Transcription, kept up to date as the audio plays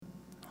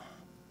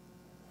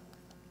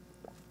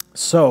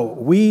So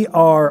we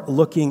are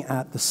looking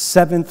at the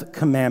seventh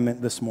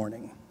commandment this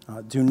morning.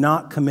 Do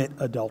not commit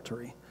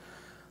adultery.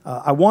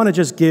 I want to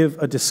just give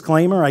a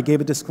disclaimer. I gave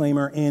a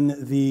disclaimer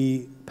in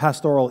the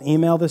pastoral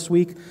email this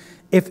week.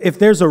 If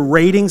there's a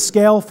rating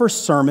scale for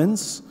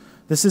sermons,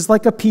 this is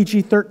like a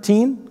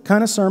PG-13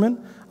 kind of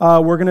sermon.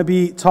 We're going to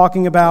be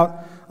talking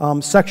about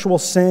sexual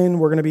sin.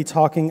 We're going to be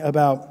talking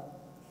about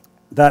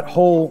that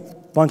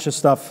whole bunch of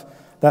stuff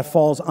that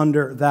falls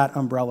under that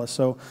umbrella.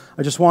 So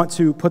I just want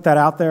to put that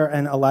out there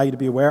and allow you to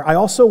be aware.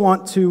 I'm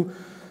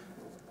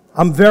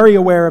very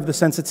aware of the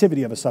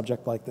sensitivity of a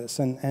subject like this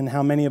and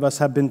how many of us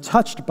have been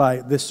touched by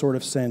this sort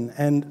of sin.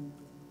 And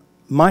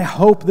my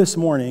hope this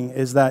morning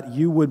is that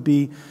you would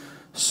be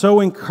so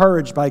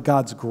encouraged by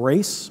God's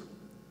grace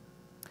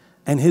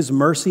and His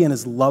mercy and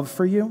His love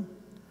for you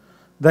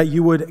that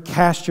you would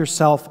cast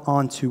yourself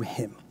onto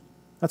Him.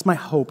 That's my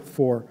hope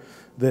for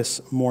this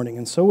morning.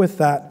 And so with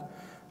that,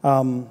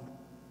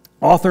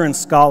 author and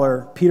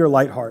scholar Peter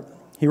Leithart,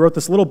 he wrote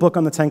this little book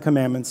on the Ten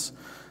Commandments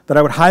that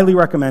I would highly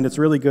recommend. It's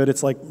really good.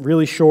 It's like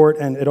really short,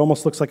 and it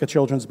almost looks like a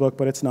children's book,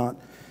 but it's not.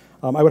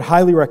 I would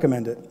highly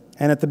recommend it.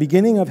 And at the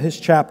beginning of his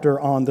chapter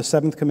on the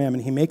seventh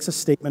commandment, he makes a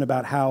statement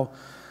about how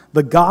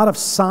the God of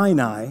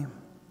Sinai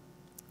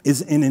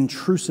is an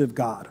intrusive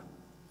God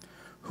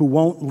who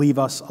won't leave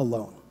us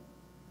alone.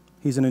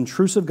 He's an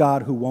intrusive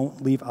God who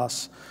won't leave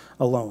us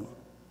alone.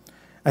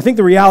 I think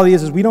the reality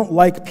is we don't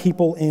like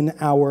people in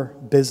our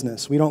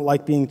business. We don't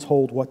like being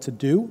told what to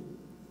do.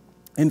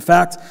 In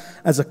fact,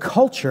 as a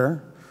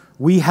culture,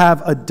 we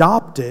have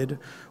adopted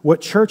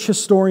what church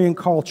historian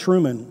Carl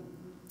Trueman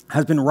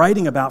has been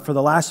writing about for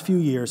the last few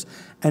years,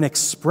 an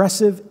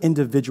expressive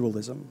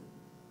individualism.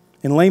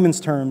 In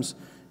layman's terms,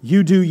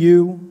 you do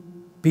you,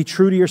 be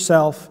true to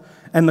yourself,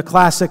 and the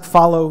classic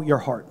follow your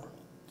heart.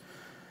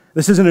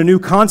 This isn't a new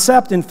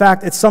concept. In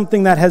fact, it's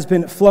something that has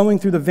been flowing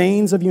through the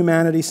veins of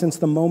humanity since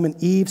the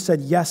moment Eve said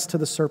yes to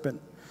the serpent.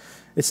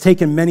 It's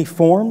taken many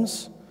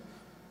forms,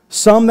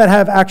 some that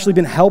have actually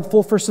been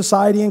helpful for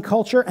society and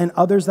culture, and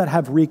others that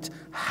have wreaked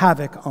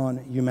havoc on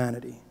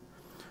humanity.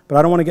 But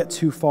I don't want to get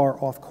too far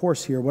off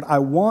course here. What I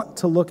want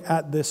to look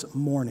at this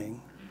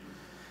morning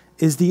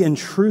is the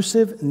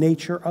intrusive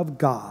nature of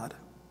God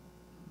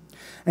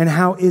and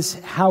how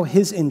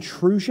His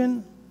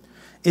intrusion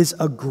is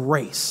a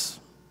grace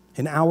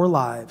in our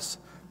lives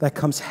that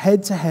comes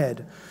head to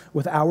head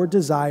with our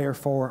desire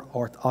for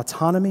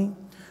autonomy,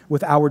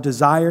 with our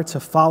desire to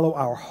follow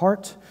our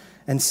heart,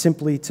 and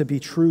simply to be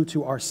true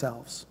to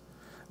ourselves.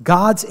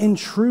 God's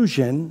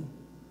intrusion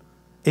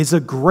is a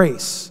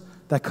grace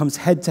that comes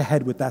head to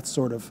head with that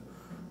sort of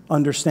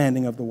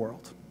understanding of the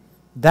world.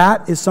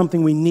 That is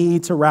something we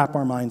need to wrap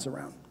our minds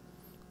around.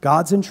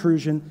 God's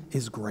intrusion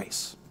is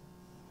grace.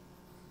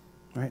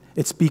 Right?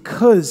 It's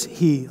because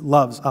He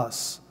loves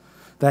us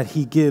that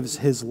He gives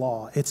His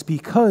law. It's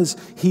because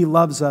He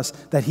loves us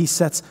that He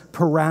sets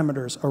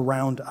parameters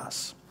around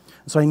us.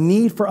 So I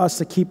need for us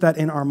to keep that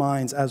in our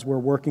minds as we're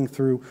working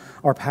through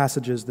our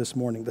passages this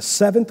morning. The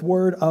seventh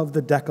word of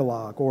the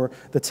Decalogue, or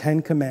the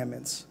Ten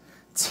Commandments,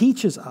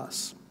 teaches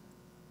us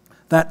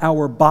that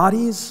our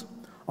bodies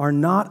are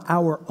not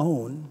our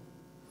own,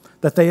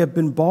 that they have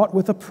been bought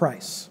with a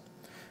price,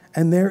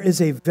 and there is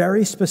a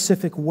very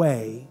specific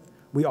way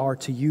we are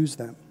to use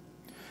them.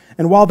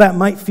 And while that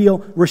might feel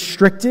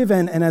restrictive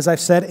and as I've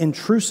said,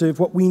 intrusive,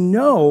 what we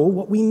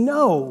know,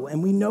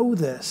 and we know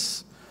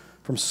this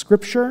from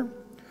Scripture,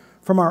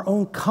 from our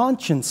own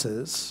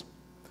consciences,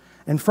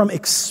 and from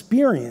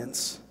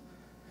experience,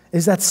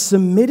 is that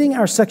submitting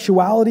our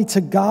sexuality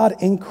to God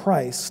in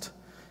Christ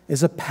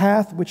is a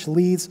path which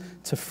leads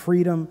to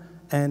freedom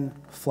and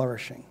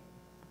flourishing.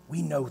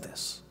 We know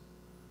this.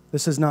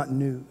 This is not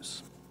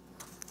news.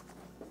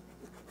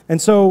 And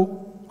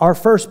so, our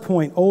first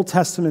point, Old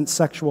Testament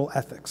sexual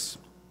ethics.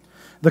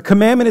 The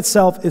commandment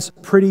itself is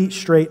pretty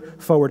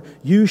straightforward.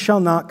 You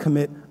shall not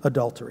commit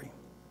adultery.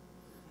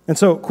 And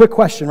so, quick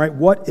question, right?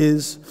 What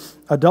is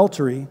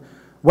adultery?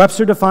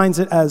 Webster defines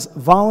it as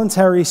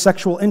voluntary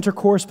sexual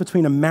intercourse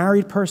between a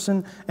married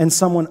person and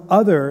someone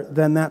other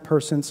than that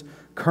person's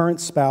current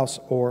spouse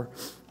or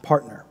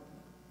partner.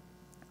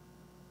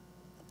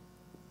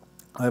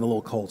 I have a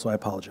little cold, so I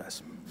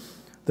apologize.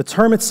 The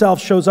term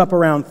itself shows up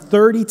around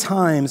 30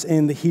 times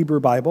in the Hebrew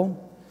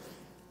Bible,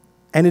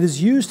 and it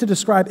is used to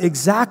describe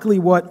exactly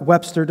what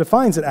Webster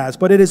defines it as,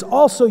 but it is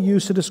also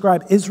used to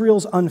describe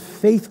Israel's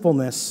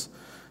unfaithfulness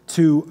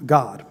to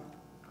God.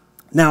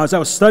 Now, as I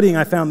was studying,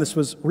 I found this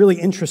was really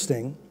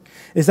interesting,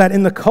 is that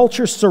in the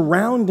culture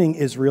surrounding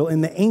Israel, in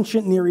the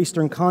ancient Near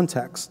Eastern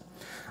context,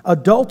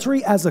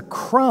 adultery as a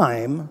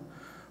crime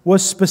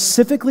was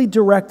specifically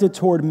directed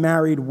toward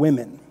married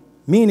women,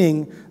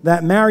 meaning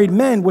that married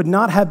men would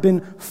not have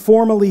been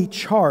formally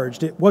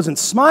charged. It wasn't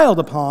smiled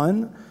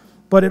upon,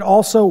 but it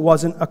also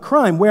wasn't a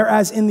crime.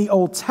 Whereas in the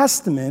Old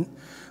Testament,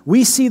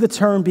 we see the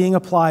term being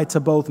applied to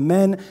both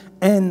men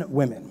and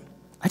women.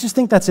 I just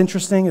think that's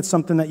interesting. It's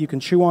something that you can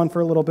chew on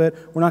for a little bit.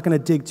 We're not going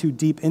to dig too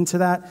deep into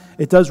that.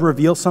 It does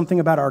reveal something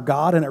about our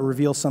God, and it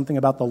reveals something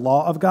about the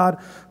law of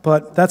God,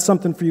 but that's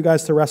something for you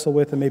guys to wrestle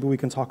with, and maybe we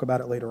can talk about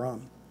it later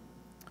on.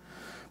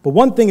 But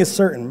one thing is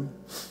certain,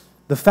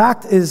 the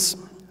fact is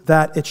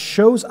that it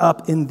shows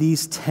up in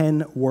these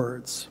 10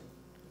 words.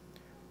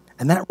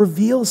 And that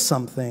reveals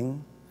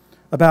something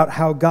about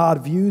how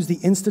God views the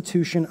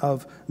institution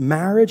of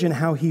marriage and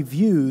how he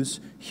views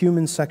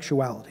human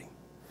sexuality.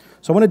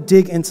 So I want to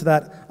dig into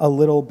that a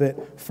little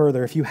bit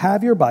further. If you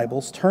have your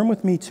Bibles, turn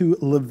with me to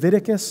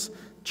Leviticus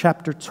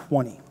chapter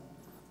 20.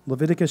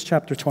 Leviticus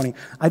chapter 20.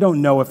 I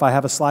don't know if I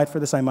have a slide for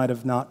this. I might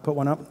have not put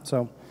one up.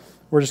 So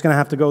we're just going to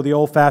have to go the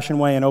old-fashioned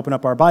way and open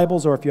up our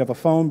Bibles, or if you have a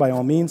phone, by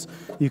all means,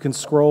 you can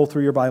scroll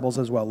through your Bibles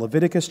as well.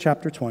 Leviticus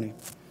chapter 20.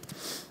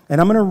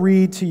 And I'm going to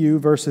read to you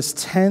verses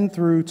 10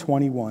 through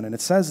 21. And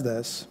it says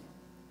this: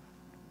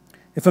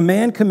 If a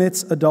man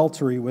commits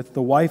adultery with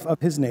the wife of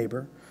his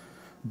neighbor,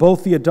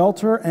 both the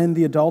adulterer and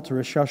the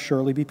adulteress shall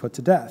surely be put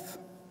to death.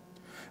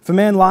 If a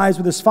man lies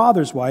with his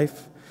father's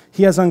wife,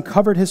 he has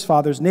uncovered his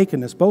father's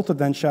nakedness. Both of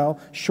them shall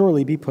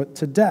surely be put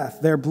to death.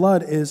 Their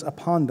blood is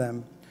upon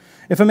them.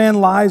 If a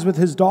man lies with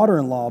his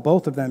daughter-in-law,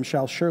 both of them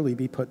shall surely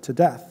be put to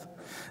death.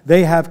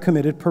 They have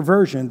committed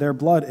perversion. Their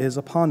blood is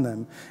upon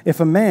them. If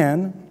a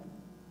man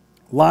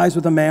lies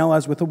with a male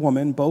as with a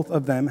woman, both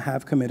of them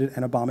have committed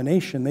an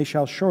abomination. They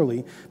shall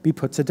surely be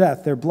put to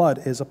death. Their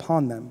blood is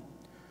upon them.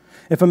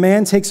 If a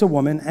man takes a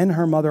woman and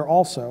her mother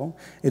also,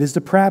 it is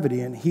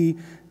depravity,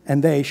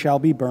 and they shall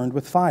be burned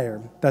with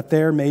fire, that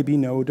there may be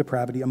no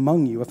depravity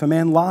among you. If a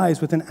man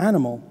lies with an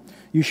animal,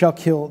 you shall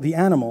kill the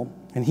animal,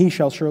 and he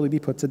shall surely be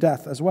put to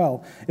death as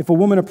well. If a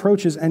woman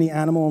approaches any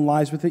animal and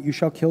lies with it, you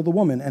shall kill the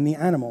woman and the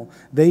animal.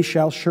 They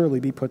shall surely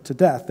be put to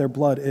death. Their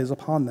blood is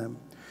upon them.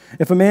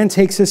 If a man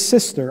takes his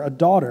sister, a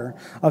daughter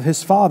of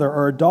his father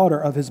or a daughter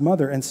of his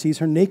mother, and sees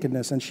her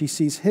nakedness, and she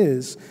sees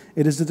his,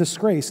 it is a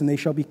disgrace, and they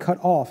shall be cut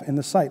off in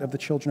the sight of the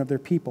children of their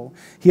people.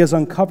 He has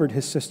uncovered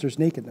his sister's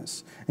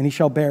nakedness, and he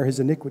shall bear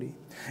his iniquity.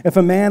 If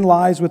a man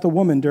lies with a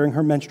woman during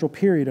her menstrual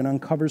period and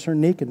uncovers her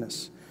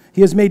nakedness, he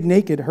has made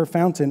naked her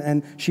fountain,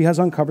 and she has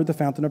uncovered the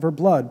fountain of her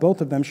blood.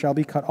 Both of them shall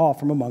be cut off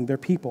from among their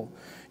people.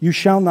 You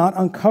shall not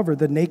uncover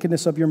the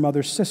nakedness of your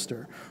mother's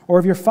sister or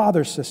of your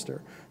father's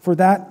sister, for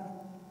that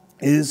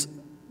is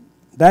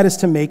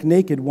to make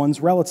naked one's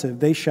relative.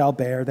 They shall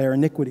bear their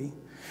iniquity.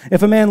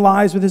 If a man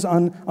lies with his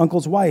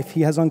uncle's wife,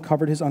 he has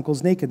uncovered his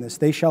uncle's nakedness.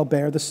 They shall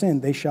bear the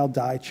sin. They shall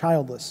die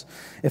childless.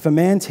 If a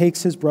man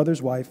takes his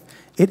brother's wife,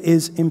 it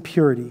is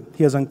impurity.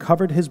 He has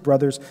uncovered his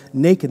brother's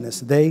nakedness.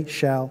 They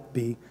shall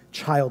be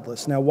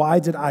childless. Now, why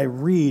did I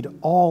read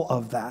all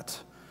of that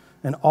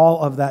and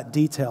all of that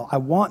detail? I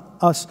want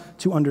us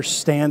to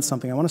understand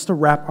something. I want us to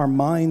wrap our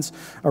minds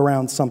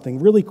around something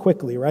really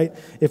quickly, right?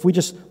 If we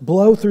just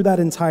blow through that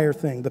entire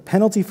thing, the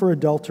penalty for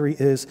adultery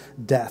is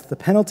death. The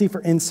penalty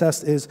for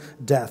incest is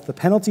death. The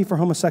penalty for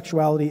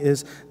homosexuality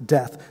is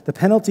death. The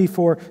penalty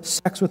for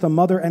sex with a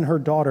mother and her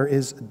daughter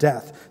is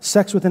death.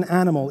 Sex with an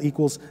animal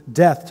equals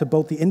death to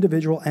both the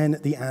individual and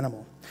the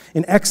animal.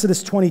 In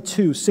Exodus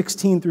 22,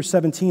 16 through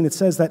 17, it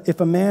says that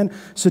if a man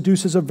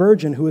seduces a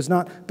virgin who is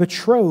not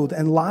betrothed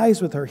and lies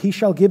with her, he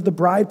shall give the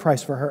bride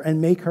price for her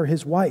and make her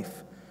his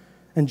wife.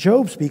 And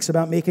Job speaks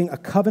about making a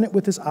covenant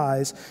with his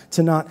eyes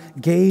to not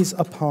gaze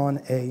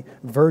upon a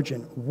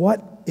virgin.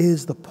 What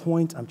is the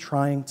point I'm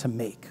trying to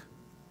make?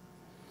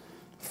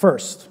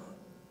 First,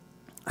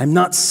 I'm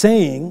not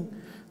saying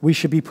we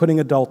should be putting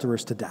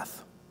adulterers to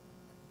death.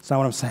 That's not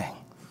what I'm saying.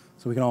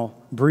 So we can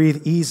all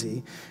breathe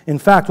easy. In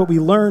fact, what we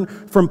learn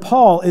from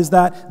Paul is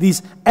that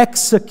these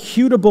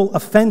executable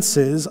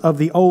offenses of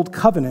the old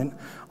covenant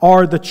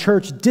are the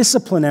church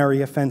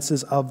disciplinary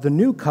offenses of the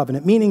new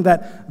covenant, meaning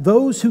that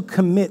those who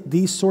commit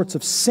these sorts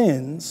of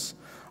sins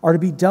are to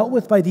be dealt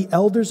with by the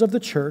elders of the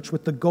church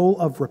with the goal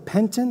of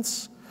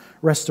repentance,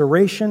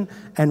 restoration,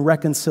 and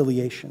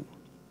reconciliation.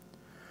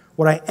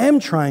 What I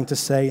am trying to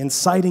say, in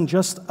citing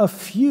just a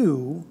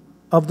few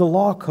of the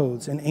law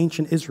codes in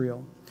ancient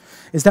Israel,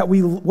 is that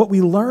what we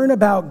learn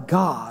about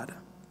God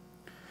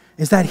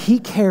is that he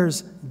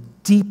cares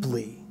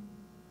deeply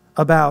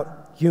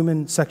about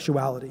human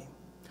sexuality.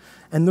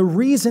 And the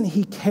reason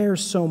he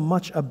cares so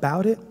much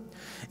about it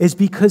is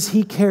because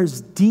he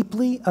cares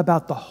deeply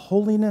about the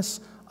holiness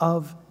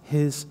of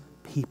his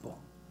people.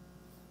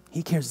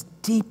 He cares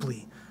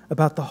deeply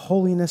about the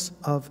holiness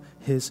of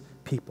his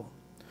people.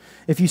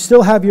 If you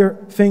still have your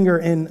finger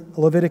in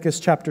Leviticus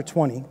chapter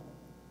 20,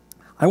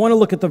 I want to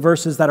look at the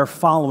verses that are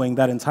following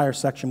that entire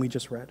section we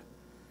just read.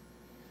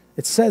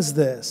 It says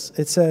this.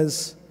 It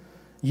says,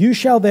 "You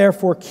shall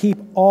therefore keep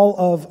all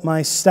of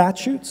my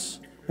statutes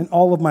and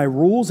all of my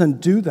rules and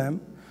do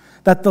them,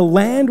 that the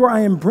land where I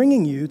am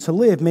bringing you to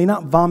live may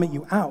not vomit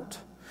you out.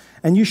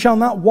 And you shall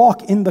not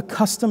walk in the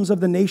customs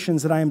of the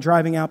nations that I am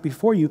driving out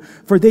before you,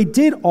 for they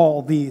did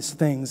all these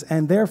things,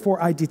 and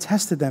therefore I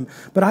detested them.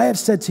 But I have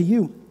said to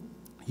you,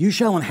 you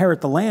shall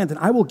inherit the land, and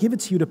I will give it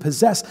to you to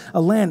possess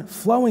a land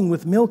flowing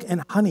with milk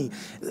and honey."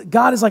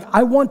 God is like,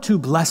 I want to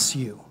bless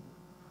you.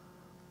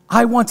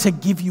 I want to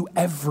give you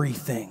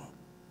everything.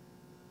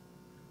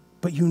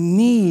 But you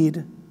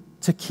need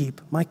to keep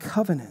my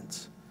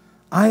covenant.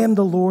 I am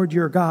the Lord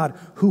your God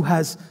who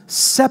has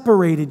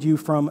separated you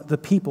from the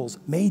peoples,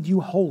 made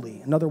you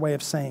holy. Another way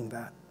of saying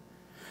that.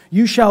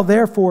 You shall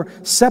therefore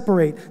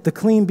separate the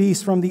clean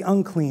beast from the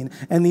unclean,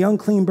 and the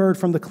unclean bird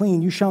from the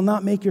clean. You shall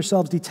not make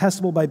yourselves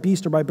detestable by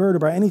beast or by bird or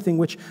by anything on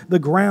which the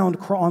ground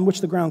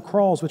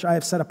crawls, which I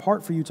have set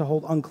apart for you to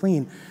hold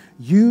unclean.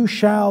 You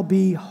shall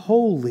be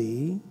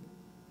holy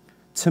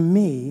to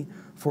me,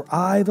 for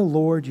I, the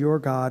Lord your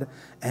God,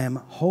 am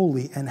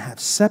holy, and have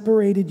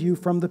separated you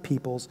from the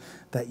peoples,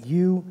 that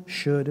you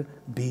should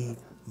be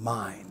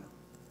mine.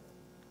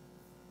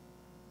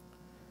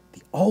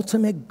 The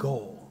ultimate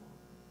goal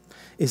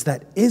is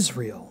that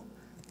Israel,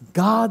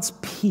 God's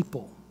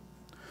people,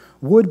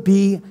 would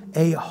be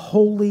a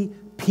holy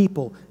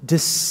people,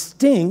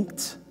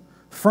 distinct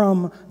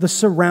from the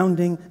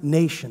surrounding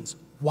nations.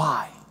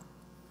 Why?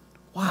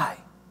 Why?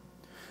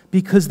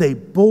 Because they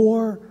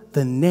bore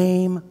the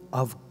name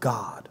of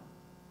God.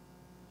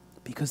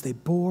 Because they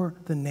bore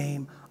the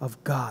name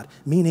of God,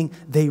 meaning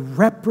they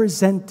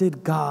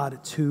represented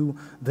God to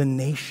the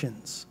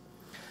nations.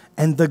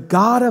 And the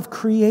God of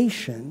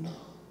creation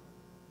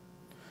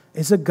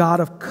is a God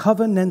of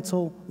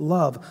covenantal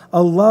love,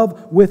 a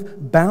love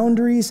with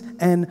boundaries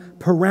and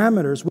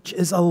parameters, which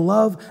is a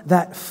love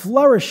that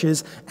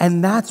flourishes,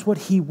 and that's what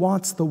he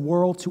wants the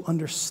world to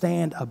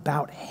understand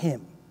about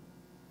him.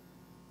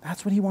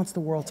 That's what he wants the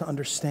world to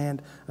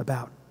understand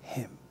about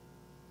him.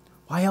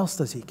 Why else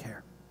does he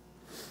care?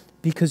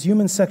 Because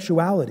human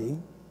sexuality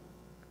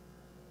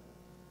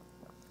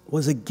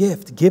was a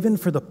gift given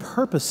for the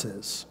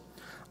purposes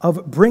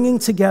of bringing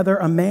together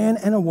a man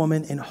and a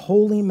woman in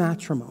holy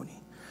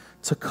matrimony,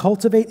 to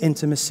cultivate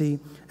intimacy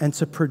and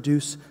to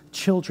produce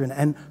children.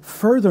 And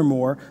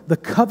furthermore, the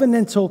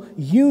covenantal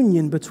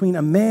union between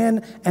a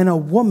man and a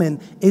woman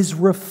is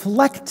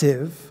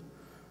reflective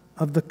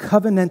of the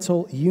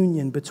covenantal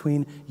union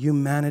between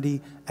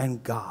humanity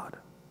and God.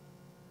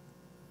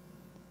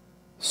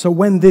 So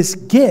when this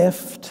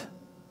gift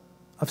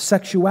of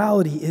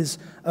sexuality is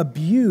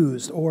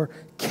abused or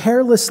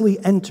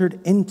carelessly entered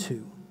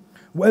into,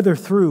 whether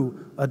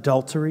through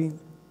adultery,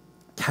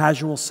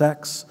 casual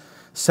sex,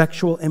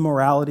 sexual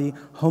immorality,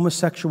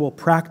 homosexual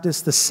practice,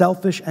 the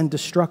selfish and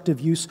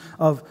destructive use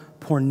of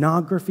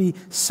pornography,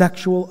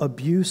 sexual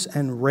abuse,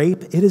 and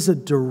rape, it is a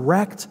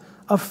direct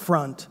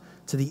affront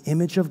to the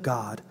image of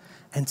God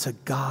and to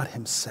God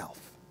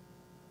himself.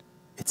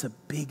 It's a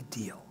big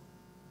deal.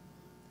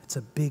 It's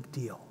a big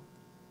deal.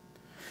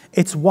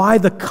 It's why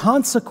the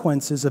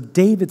consequences of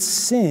David's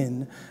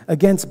sin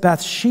against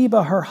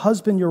Bathsheba, her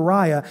husband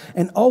Uriah,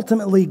 and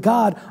ultimately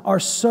God are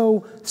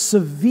so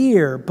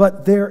severe,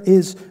 but there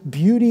is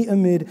beauty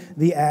amid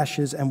the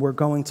ashes, and we're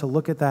going to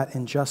look at that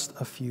in just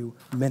a few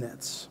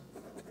minutes.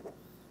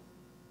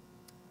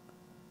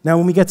 Now,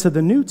 when we get to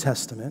the New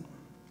Testament,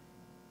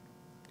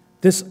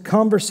 this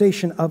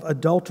conversation of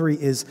adultery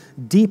is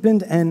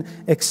deepened and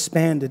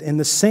expanded. In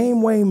the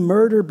same way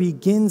murder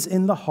begins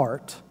in the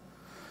heart,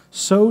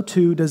 so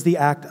too does the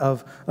act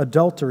of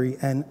adultery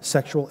and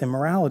sexual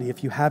immorality.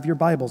 If you have your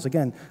Bibles,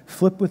 again,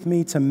 flip with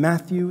me to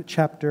Matthew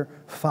chapter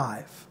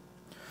 5.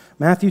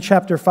 Matthew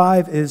chapter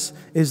 5 is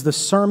the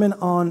Sermon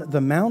on the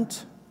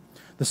Mount.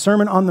 The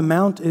Sermon on the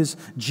Mount is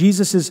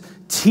Jesus'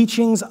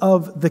 teachings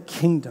of the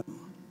kingdom.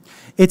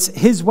 It's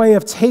his way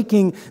of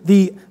taking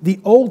the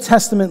Old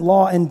Testament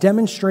law and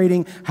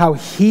demonstrating how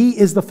he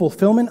is the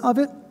fulfillment of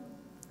it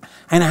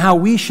and how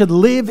we should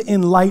live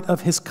in light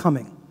of his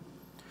coming.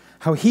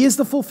 How he is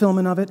the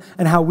fulfillment of it,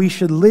 and how we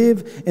should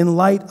live in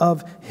light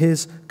of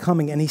his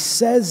coming. And he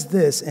says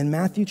this in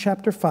Matthew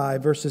chapter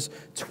 5, verses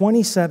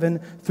 27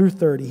 through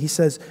 30. He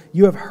says,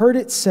 "You have heard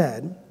it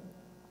said,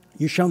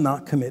 you shall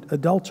not commit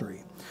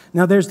adultery."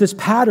 Now there's this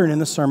pattern in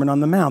the Sermon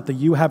on the Mount, that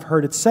you have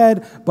heard it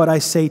said, but I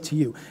say to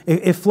you.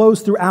 It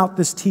flows throughout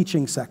this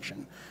teaching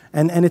section.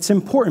 And it's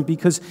important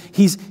because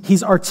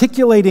he's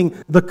articulating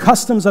the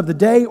customs of the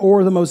day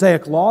or the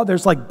Mosaic law.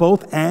 There's like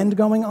both and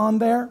going on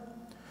there.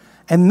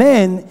 And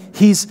then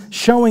he's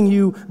showing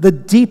you the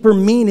deeper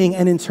meaning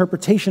and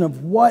interpretation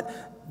of what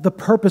the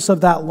purpose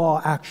of that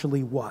law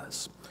actually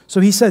was.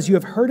 So he says, "You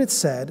have heard it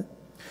said,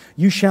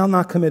 you shall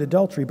not commit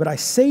adultery. But I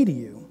say to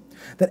you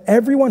that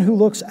everyone who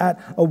looks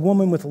at a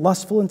woman with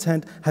lustful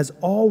intent has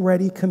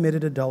already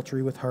committed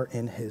adultery with her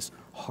in his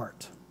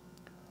heart."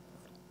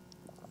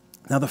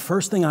 Now, the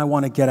first thing I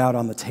want to get out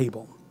on the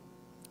table,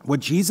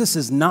 what Jesus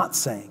is not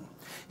saying,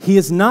 he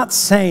is not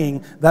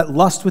saying that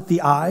lust with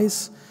the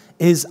eyes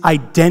is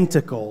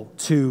identical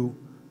to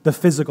the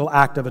physical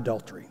act of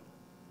adultery.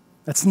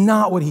 That's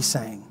not what he's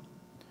saying.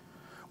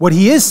 What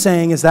he is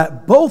saying is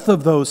that both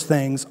of those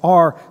things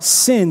are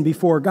sin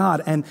before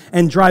God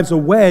and drives a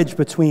wedge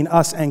between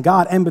us and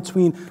God and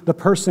between the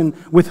person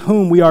with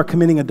whom we are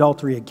committing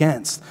adultery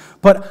against.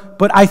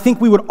 But I think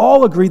we would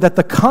all agree that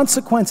the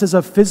consequences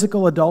of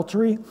physical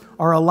adultery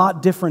are a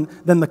lot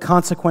different than the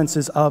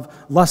consequences of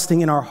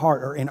lusting in our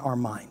heart or in our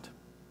mind.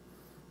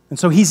 And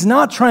so he's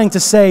not trying to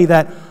say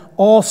that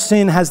all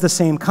sin has the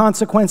same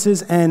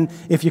consequences, and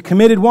if you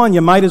committed one,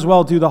 you might as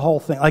well do the whole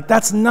thing. Like,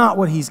 that's not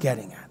what he's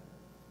getting at.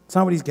 It's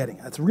not what he's getting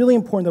at. It's really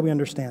important that we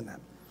understand that.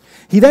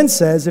 He then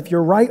says, if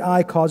your right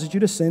eye causes you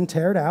to sin,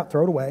 tear it out,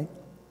 throw it away.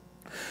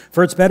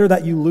 For it's better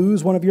that you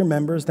lose one of your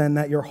members than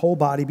that your whole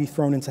body be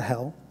thrown into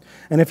hell.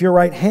 And if your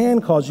right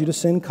hand causes you to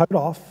sin, cut it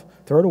off,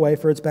 throw it away,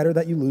 for it's better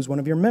that you lose one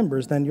of your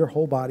members than your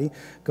whole body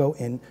go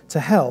into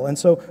hell. And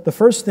so the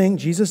first thing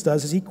Jesus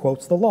does is he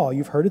quotes the law.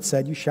 You've heard it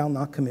said, you shall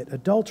not commit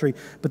adultery.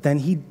 But then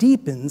he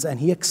deepens and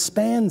he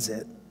expands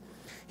it.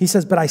 He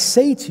says, but I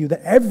say to you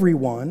that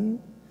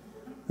everyone,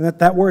 and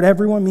that word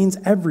everyone means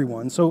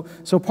everyone. So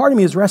part of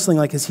me is wrestling,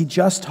 like, is he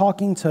just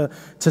talking to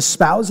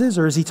spouses,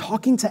 or is he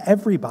talking to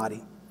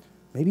everybody?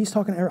 Maybe he's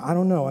talking to, I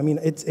don't know. I mean,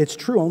 it's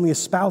true, only a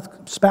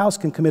spouse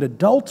can commit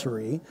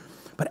adultery,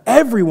 but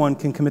everyone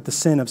can commit the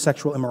sin of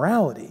sexual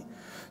immorality.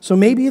 So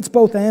maybe it's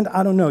both and,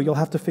 I don't know. You'll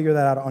have to figure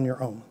that out on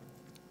your own.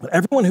 But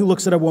everyone who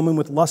looks at a woman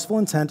with lustful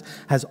intent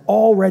has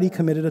already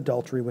committed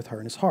adultery with her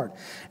in his heart.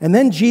 And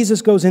then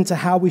Jesus goes into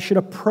how we should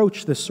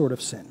approach this sort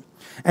of sin.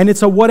 And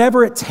it's a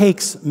whatever it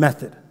takes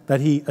method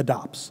that he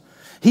adopts.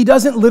 He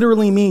doesn't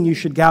literally mean you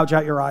should gouge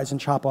out your eyes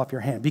and chop off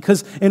your hand,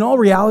 because in all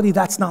reality,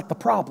 that's not the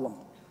problem.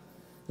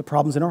 The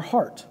problem's in our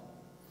heart.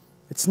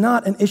 It's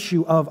not an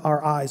issue of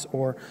our eyes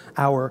or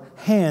our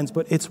hands,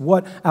 but it's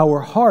what our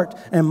heart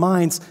and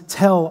minds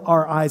tell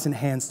our eyes and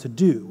hands to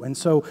do. And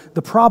so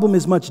the problem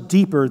is much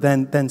deeper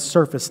than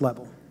surface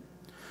level.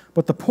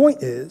 But the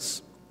point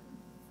is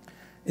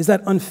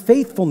that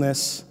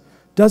unfaithfulness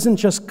doesn't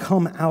just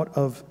come out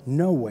of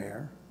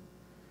nowhere.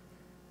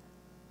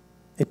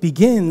 It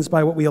begins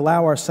by what we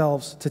allow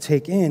ourselves to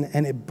take in,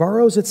 and it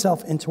burrows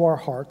itself into our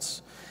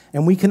hearts,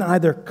 and we can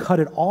either cut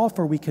it off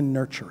or we can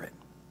nurture it.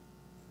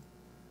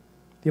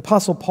 The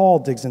Apostle Paul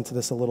digs into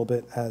this a little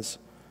bit as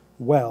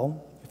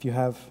well. If you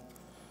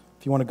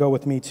want to go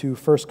with me to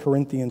 1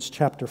 Corinthians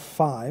chapter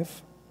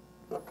 5,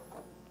 I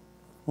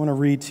want to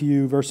read to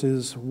you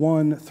verses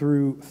 1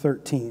 through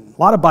 13.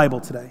 A lot of Bible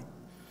today.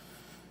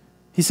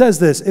 He says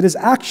this, it is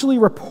actually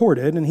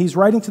reported, and he's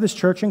writing to this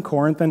church in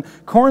Corinth, and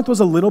Corinth was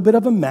a little bit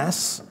of a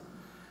mess,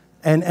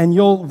 and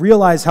you'll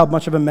realize how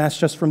much of a mess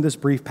just from this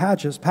brief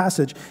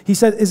passage. He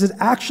said, is it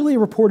actually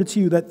reported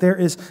to you that there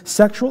is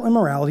sexual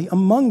immorality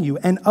among you,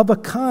 and of a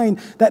kind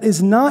that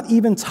is not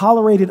even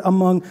tolerated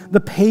among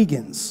the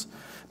pagans?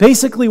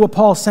 Basically, what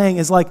Paul's saying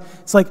is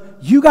it's like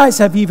you guys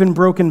have even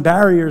broken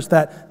barriers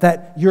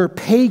that your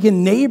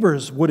pagan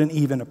neighbors wouldn't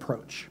even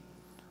approach.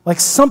 Like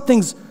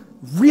something's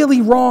really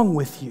wrong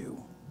with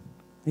you.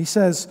 He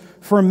says,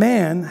 for a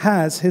man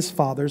has his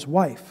father's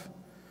wife.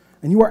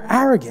 And you are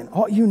arrogant.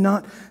 Ought you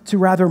not to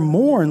rather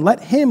mourn?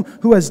 Let him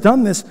who has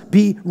done this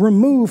be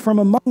removed from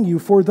among you.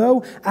 For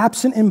though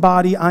absent in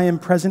body, I am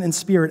present in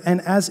spirit.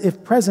 And as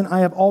if present,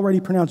 I have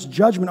already pronounced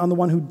judgment on the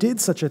one who did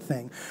such a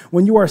thing.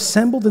 When you are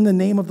assembled in the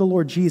name of the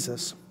Lord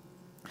Jesus,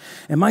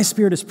 and my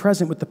spirit is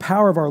present with the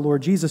power of our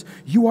Lord Jesus,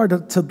 you are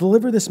to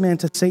deliver this man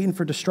to Satan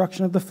for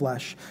destruction of the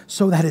flesh,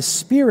 so that his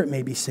spirit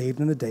may be saved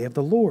in the day of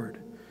the Lord.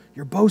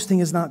 Your boasting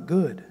is not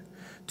good.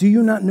 Do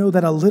you not know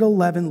that a little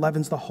leaven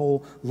leavens the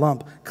whole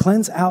lump?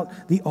 Cleanse out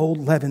the old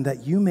leaven,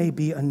 that you may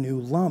be a new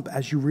lump,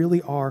 as you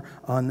really are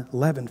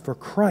unleavened. For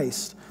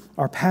Christ,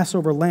 our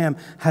Passover lamb,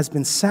 has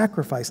been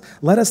sacrificed.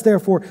 Let us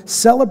therefore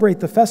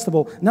celebrate the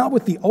festival, not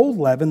with the old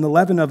leaven, the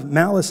leaven of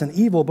malice and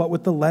evil, but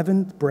with the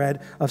leavened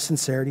bread of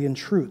sincerity and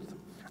truth.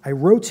 I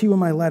wrote to you in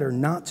my letter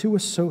not to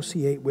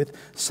associate with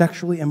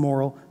sexually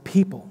immoral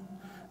people.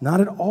 Not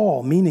at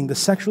all, meaning the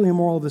sexually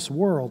immoral of this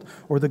world,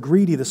 or the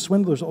greedy, the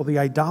swindlers, or the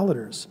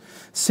idolaters,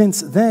 since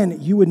then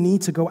you would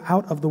need to go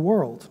out of the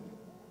world.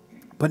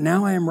 But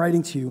now I am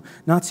writing to you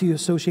not to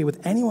associate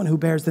with anyone who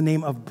bears the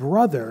name of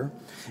brother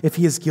if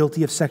he is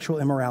guilty of sexual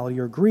immorality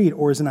or greed,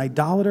 or is an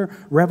idolater,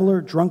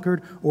 reveler,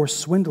 drunkard, or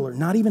swindler,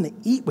 not even to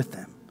eat with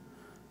them.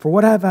 For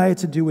what have I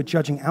to do with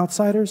judging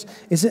outsiders?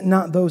 Is it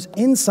not those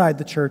inside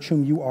the church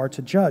whom you are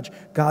to judge?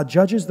 God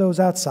judges those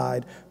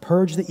outside.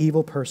 Purge the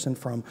evil person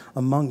from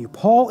among you.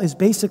 Paul is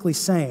basically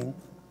saying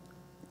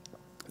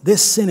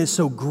this sin is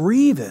so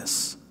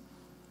grievous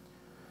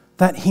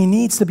that he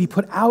needs to be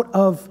put out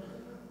of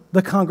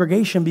the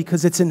congregation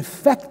because it's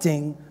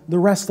infecting the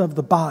rest of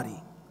the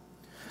body.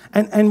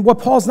 And what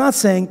Paul's not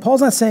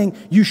saying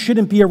you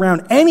shouldn't be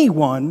around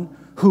anyone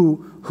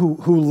who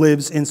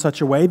lives in such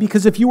a way,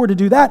 because if you were to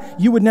do that,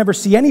 you would never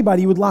see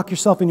anybody. You would lock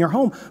yourself in your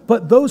home.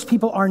 But those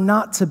people are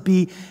not to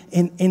be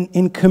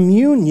in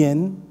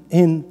communion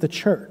in the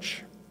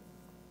church.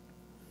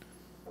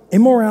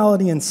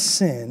 Immorality and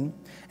sin,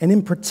 and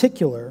in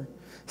particular,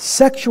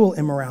 sexual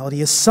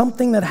immorality, is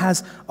something that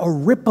has a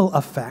ripple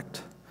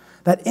effect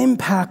that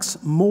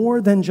impacts more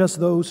than just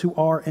those who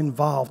are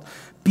involved,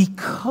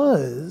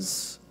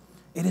 because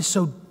it is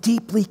so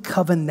deeply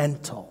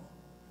covenantal.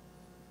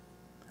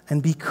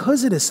 And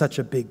because it is such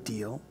a big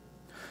deal,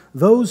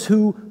 those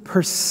who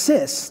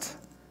persist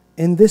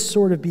in this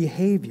sort of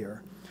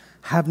behavior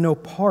have no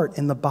part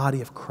in the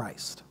body of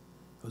Christ.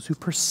 Those who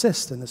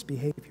persist in this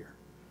behavior.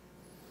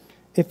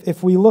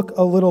 If we look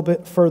a little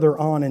bit further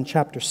on in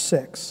chapter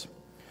 6,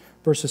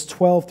 verses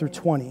 12 through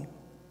 20,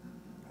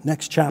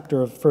 next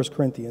chapter of 1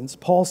 Corinthians,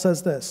 Paul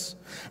says this,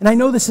 and I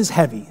know this is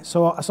heavy,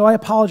 so I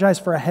apologize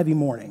for a heavy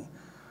morning.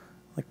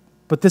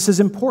 But this is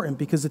important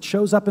because it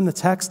shows up in the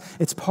text.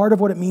 It's part of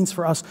what it means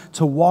for us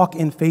to walk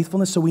in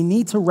faithfulness. So we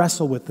need to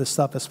wrestle with this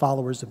stuff as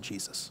followers of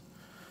Jesus.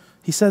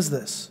 He says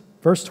this,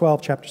 verse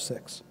 12, chapter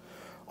 6.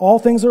 All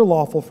things are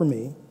lawful for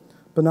me,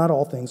 but not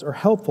all things are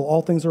helpful.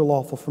 All things are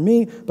lawful for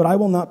me, but I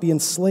will not be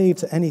enslaved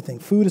to anything.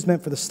 Food is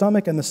meant for the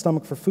stomach, and the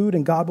stomach for food,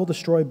 and God will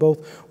destroy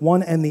both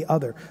one and the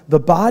other.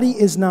 The body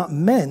is not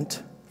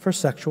meant for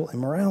sexual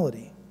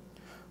immorality,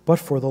 but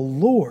for the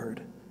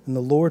Lord, and the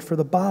Lord for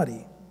the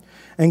body.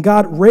 And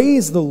God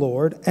raised the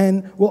Lord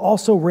and will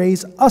also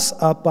raise us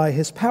up by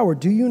his power.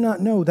 Do you not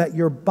know that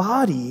your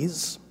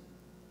bodies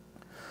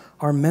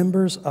are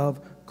members of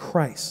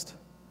Christ?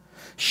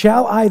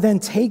 Shall I then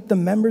take the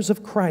members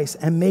of Christ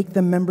and make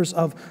them members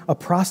of a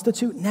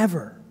prostitute?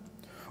 Never.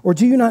 Or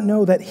do you not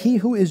know that he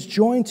who is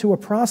joined to a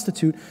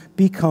prostitute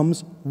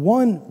becomes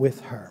one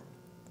with her?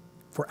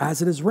 For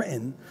as it is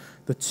written,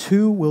 the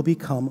two will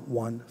become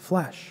one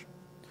flesh.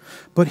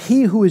 But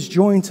he who is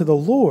joined to the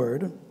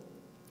Lord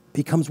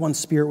becomes one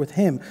spirit with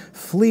him.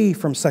 Flee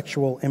from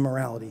sexual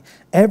immorality.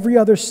 Every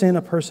other sin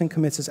a person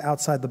commits is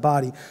outside the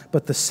body,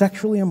 but the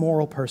sexually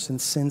immoral person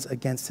sins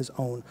against his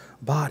own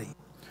body.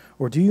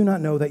 Or do you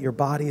not know that your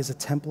body is a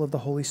temple of the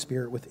Holy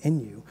Spirit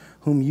within you,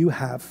 whom you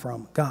have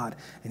from God?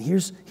 And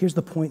here's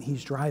the point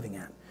he's driving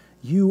at.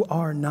 You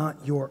are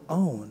not your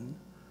own,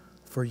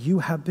 for you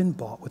have been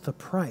bought with a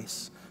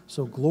price.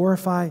 So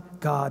glorify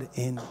God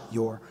in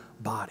your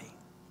body.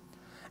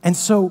 And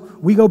so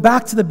we go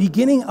back to the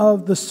beginning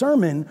of the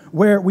sermon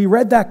where we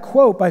read that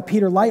quote by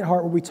Peter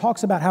Leithart where he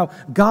talks about how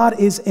God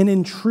is an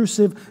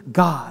intrusive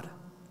God.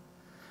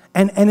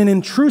 And an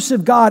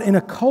intrusive God in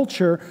a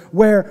culture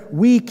where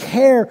we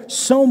care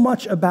so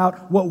much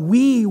about what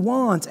we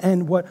want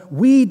and what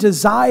we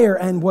desire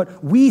and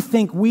what we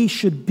think we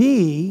should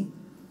be,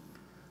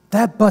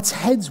 that butts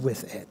heads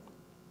with it.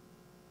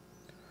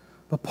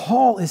 But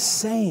Paul is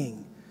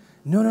saying,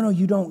 no,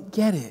 you don't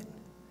get it.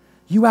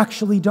 You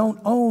actually don't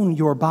own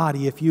your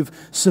body if you've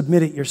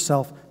submitted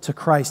yourself to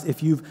Christ,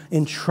 if you've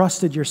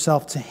entrusted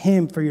yourself to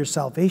him for your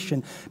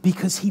salvation,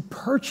 because he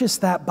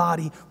purchased that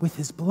body with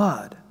his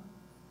blood.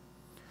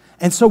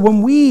 And so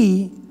when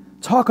we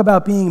talk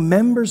about being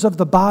members of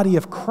the body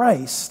of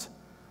Christ,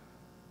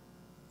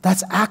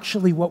 that's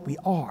actually what we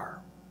are.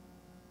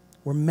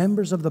 We're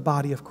members of the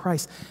body of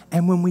Christ.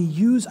 And when we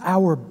use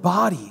our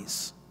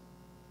bodies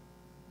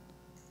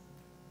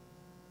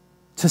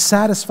to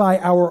satisfy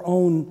our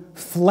own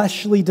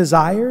fleshly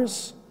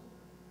desires,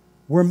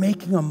 we're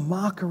making a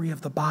mockery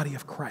of the body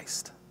of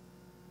Christ.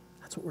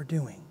 That's what we're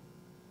doing.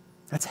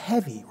 That's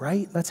heavy,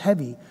 right? That's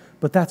heavy,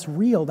 but that's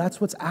real.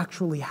 That's what's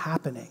actually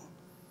happening.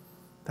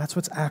 That's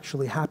what's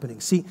actually happening.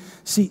 See,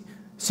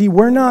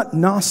 we're not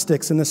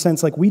Gnostics in the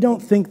sense like we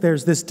don't think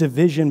there's this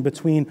division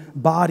between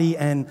body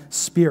and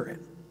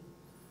spirit.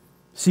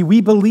 See, we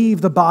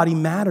believe the body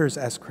matters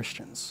as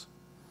Christians.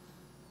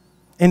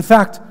 In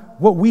fact,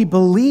 what we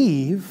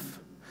believe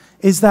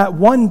is that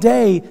one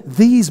day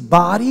these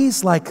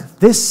bodies, like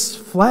this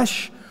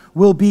flesh,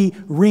 will be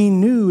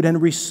renewed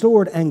and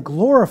restored and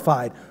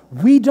glorified.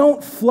 We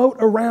don't float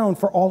around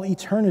for all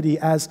eternity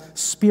as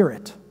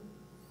spirit.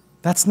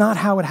 That's not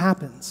how it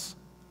happens.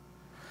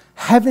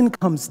 Heaven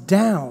comes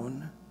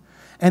down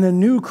and a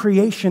new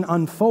creation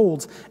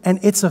unfolds, and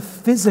it's a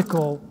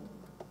physical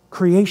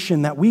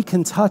creation that we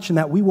can touch and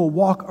that we will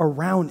walk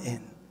around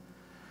in.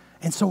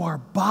 And so our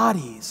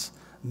bodies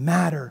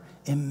matter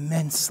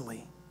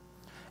immensely.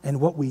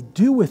 And what we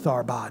do with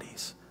our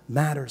bodies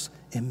matters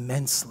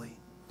immensely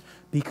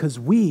because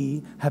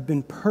we have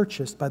been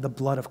purchased by the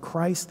blood of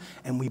Christ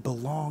and we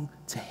belong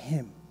to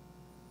him.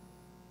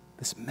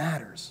 This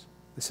matters.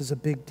 This is a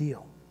big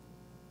deal.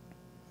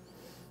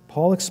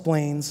 Paul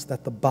explains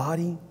that the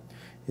body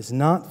is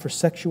not for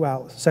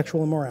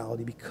sexual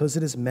immorality because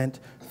it is meant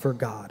for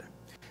God.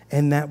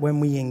 And that when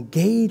we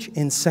engage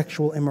in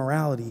sexual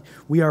immorality,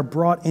 we are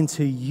brought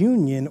into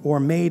union or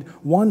made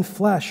one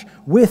flesh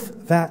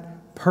with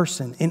that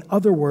person. In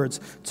other words,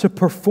 to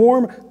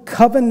perform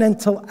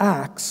covenantal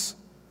acts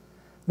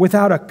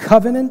without a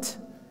covenant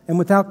and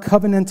without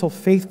covenantal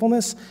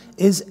faithfulness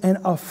is an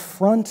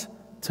affront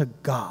to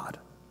God.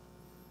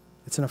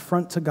 It's an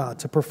affront to God.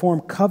 To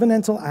perform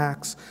covenantal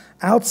acts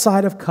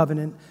outside of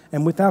covenant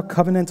and without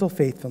covenantal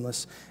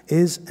faithfulness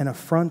is an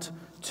affront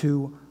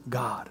to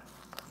God.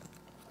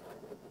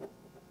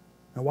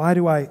 Now, why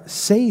do I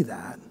say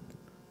that?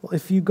 Well,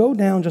 if you go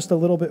down just a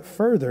little bit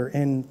further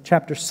in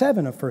chapter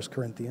 7 of 1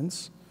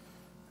 Corinthians,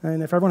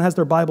 and if everyone has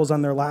their Bibles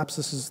on their laps,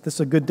 this is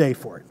a good day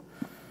for it.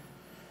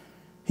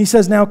 He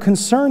says, now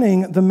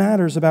concerning the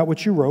matters about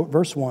which you wrote,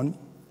 verse 1,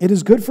 it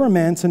is good for a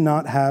man to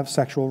not have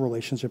sexual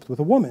relationships with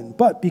a woman,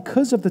 but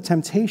because of the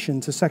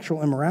temptation to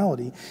sexual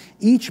immorality,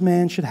 each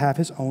man should have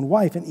his own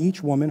wife and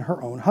each woman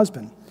her own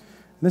husband.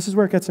 And this is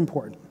where it gets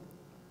important.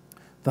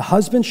 The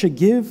husband should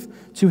give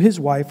to his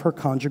wife her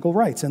conjugal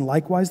rights, and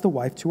likewise the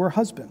wife to her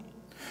husband.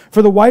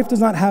 For the wife does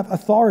not have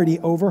authority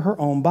over her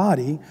own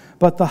body,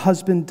 but the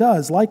husband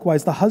does.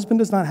 Likewise, the husband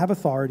does not have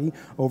authority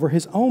over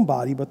his own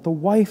body, but the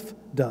wife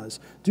does.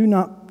 Do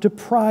not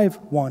deprive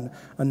one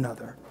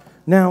another.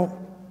 Now,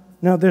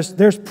 Now,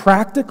 there's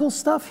practical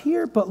stuff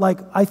here, but like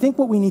I think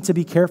what we need to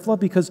be careful of,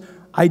 because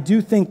I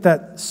do think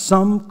that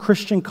some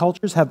Christian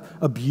cultures have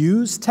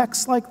abused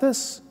texts like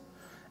this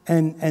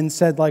and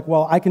said like,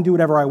 well, I can do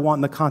whatever I want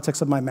in the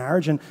context of my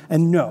marriage, and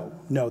no,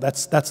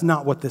 that's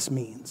not what this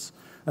means.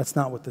 That's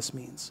not what this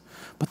means.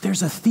 But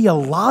there's a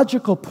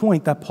theological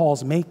point that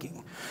Paul's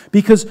making,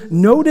 because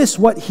notice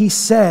what he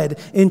said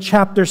in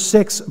chapter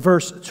 6,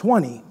 verse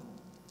 20.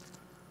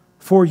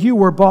 For you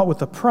were bought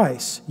with a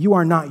price, you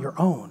are not your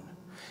own.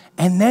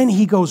 And then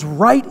he goes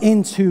right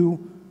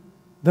into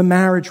the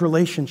marriage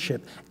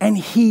relationship, and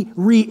he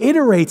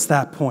reiterates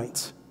that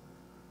point.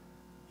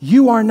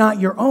 You are not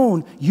your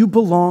own, you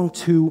belong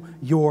to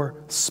your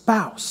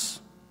spouse.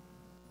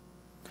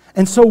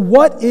 And so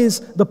what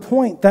is the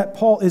point that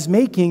Paul is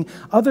making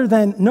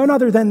none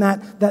other than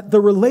that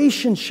the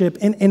relationship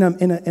in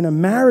a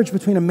marriage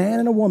between a man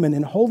and a woman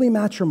in holy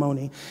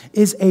matrimony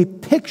is a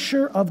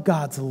picture of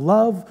God's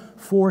love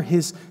for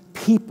his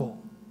people.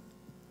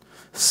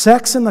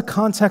 Sex in the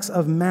context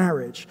of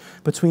marriage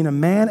between a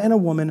man and a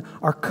woman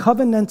are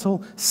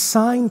covenantal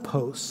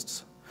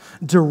signposts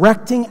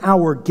directing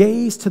our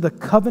gaze to the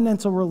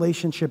covenantal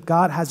relationship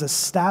God has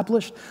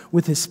established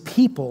with his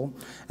people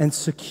and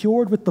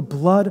secured with the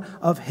blood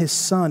of his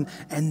Son.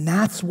 And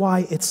that's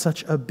why it's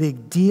such a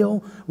big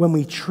deal when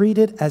we treat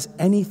it as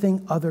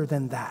anything other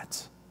than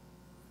that.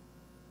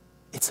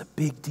 It's a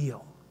big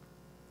deal.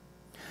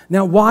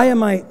 Now, why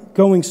am I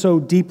going so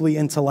deeply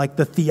into like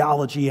the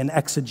theology and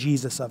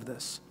exegesis of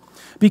this?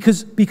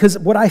 Because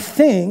what I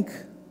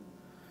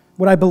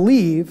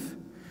believe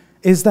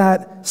is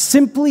that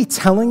simply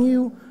telling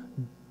you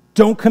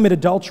don't commit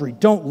adultery,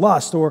 don't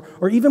lust, or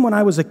even when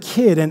I was a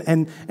kid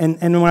and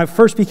when I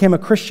first became a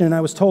Christian and I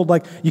was told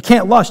like you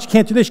can't lust, you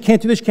can't do this, you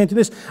can't do this, you can't do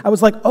this, I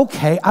was like,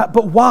 okay,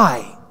 but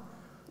why?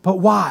 But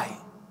why?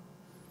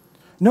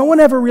 No one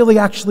ever really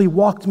actually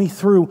walked me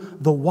through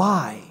the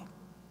why.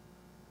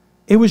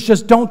 It was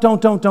just don't.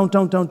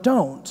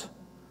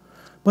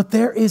 But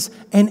there is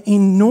an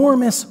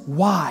enormous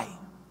why.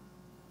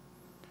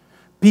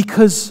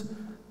 Because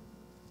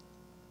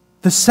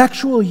the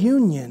sexual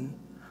union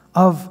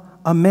of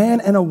a man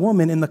and a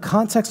woman in the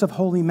context of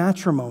holy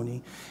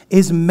matrimony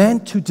is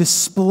meant to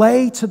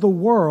display to the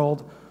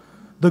world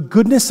the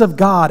goodness of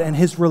God and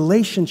his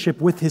relationship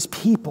with his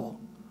people.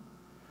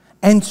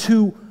 And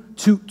to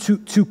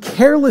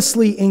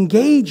carelessly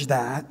engage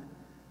that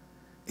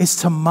is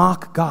to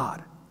mock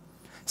God.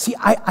 See,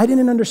 I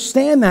didn't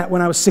understand that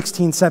when I was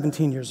 16,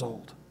 17 years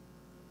old.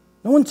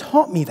 No one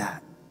taught me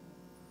that.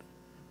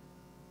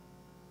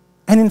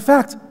 And in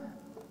fact,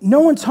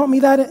 no one taught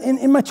me that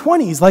in my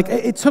 20s. Like,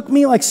 it took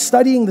me, like,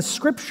 studying the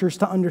scriptures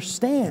to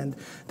understand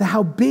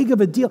how big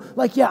of a deal.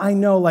 Like, yeah, I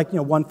know, like,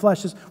 one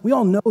flesh is, we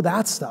all know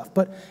that stuff.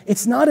 But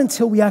it's not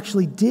until we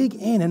actually dig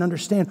in and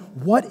understand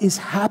what is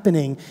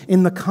happening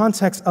in the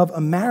context of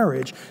a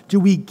marriage do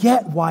we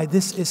get why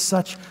this is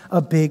such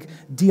a big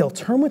deal.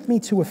 Turn with me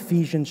to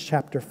Ephesians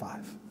chapter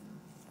 5.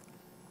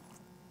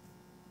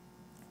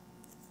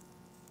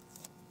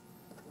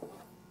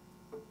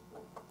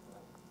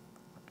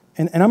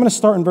 And I'm going to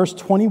start in verse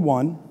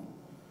 21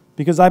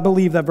 because I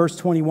believe that verse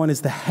 21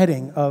 is the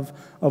heading of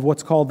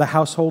what's called the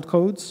household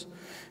codes.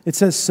 It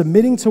says,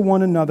 submitting to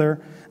one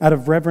another out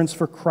of reverence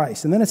for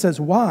Christ. And then it says,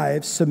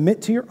 wives,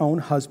 submit to your own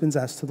husbands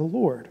as to the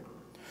Lord.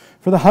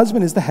 For the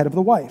husband is the head of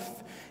the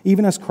wife,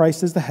 even as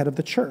Christ is the head of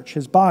the church,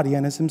 his body,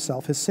 and as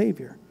himself his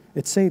Savior,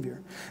 its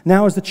Savior.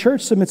 Now, as the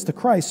church submits to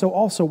Christ, so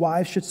also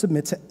wives should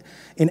submit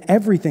in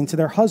everything to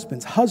their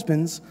husbands.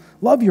 Husbands,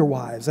 love your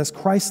wives as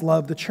Christ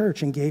loved the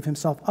church and gave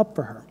himself up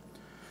for her,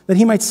 that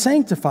he might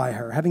sanctify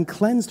her, having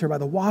cleansed her by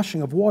the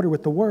washing of water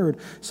with the word,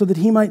 so that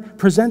he might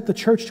present the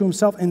church to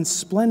himself in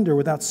splendor,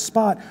 without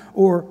spot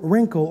or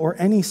wrinkle or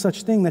any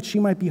such thing, that she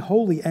might be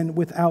holy and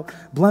without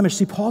blemish.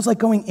 See, Paul's like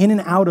going in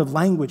and out of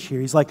language here.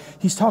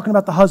 He's talking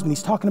about the husband,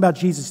 he's talking about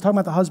Jesus, he's talking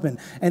about the husband,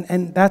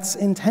 and that's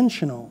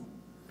intentional.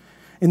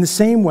 In the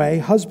same way,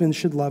 husbands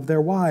should love their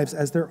wives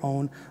as their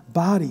own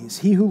bodies.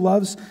 He who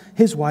loves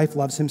his wife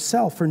loves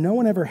himself, for no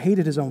one ever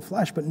hated his own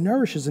flesh, but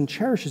nourishes and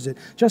cherishes it,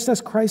 just as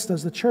Christ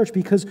does the church,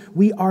 because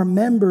we are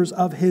members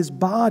of his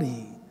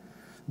body.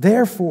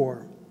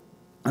 Therefore,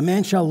 a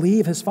man shall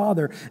leave his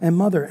father and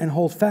mother and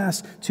hold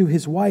fast to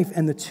his wife,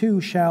 and the two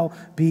shall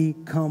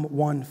become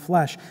one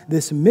flesh.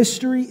 This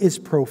mystery is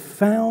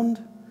profound,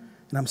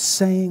 and I'm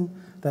saying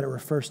that it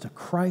refers to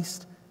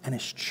Christ and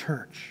his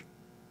church.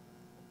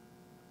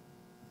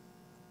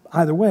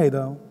 Either way,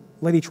 though,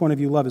 let each one of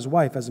you love his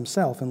wife as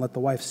himself, and let the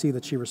wife see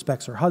that she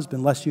respects her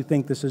husband, lest you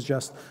think this is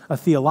just a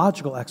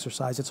theological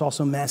exercise. It's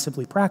also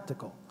massively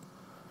practical.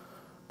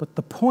 But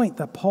the point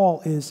that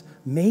Paul is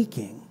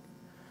making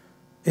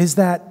is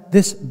that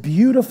this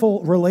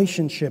beautiful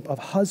relationship of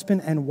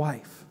husband and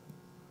wife,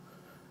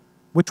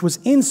 which was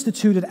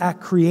instituted at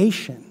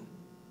creation,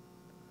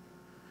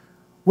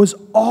 was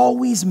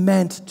always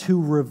meant to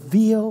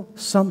reveal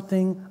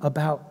something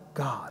about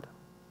God.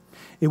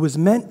 It was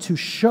meant to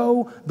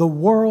show the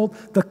world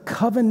the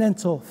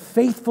covenantal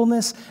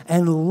faithfulness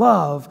and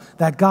love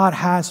that God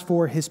has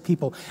for his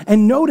people.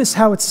 And notice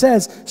how it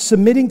says,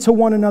 submitting to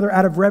one another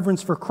out of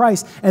reverence for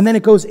Christ, and then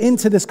it goes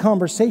into this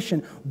conversation.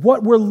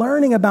 What we're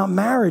learning about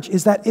marriage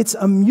is that it's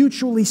a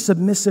mutually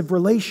submissive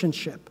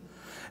relationship,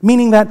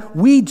 meaning that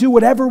we do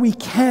whatever we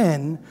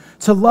can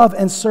to love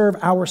and serve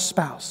our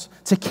spouse,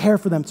 to care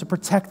for them, to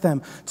protect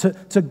them,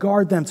 to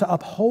guard them, to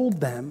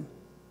uphold them.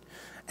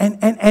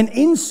 And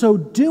in so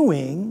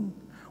doing,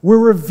 we're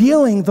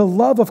revealing the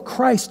love of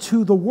Christ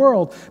to the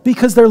world,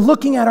 because they're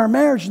looking at our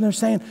marriage and they're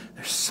saying,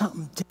 there's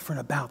something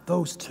different about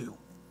those two.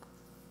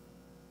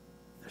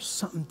 There's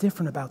something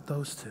different about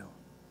those two.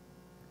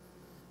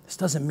 This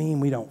doesn't mean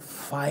we don't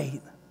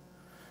fight.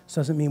 This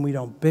doesn't mean we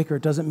don't bicker.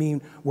 It doesn't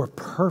mean we're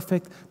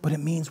perfect, but it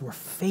means we're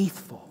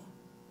faithful.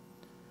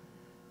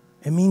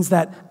 It means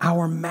that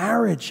our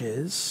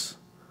marriages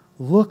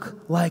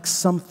look like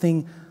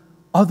something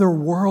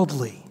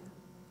otherworldly.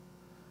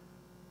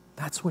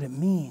 That's what it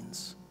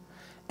means.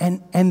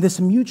 And this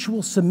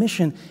mutual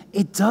submission,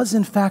 it does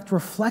in fact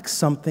reflect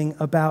something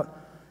about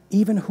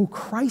even who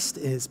Christ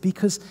is,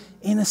 because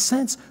in a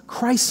sense,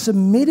 Christ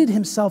submitted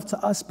himself to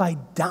us by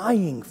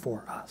dying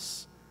for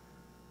us.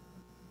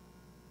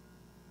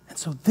 And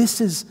so this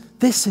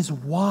is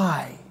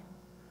why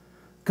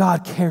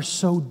God cares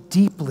so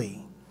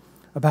deeply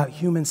about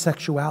human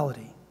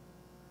sexuality,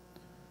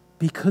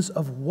 because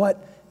of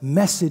what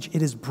message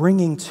it is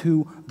bringing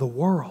to the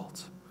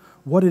world,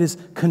 what it is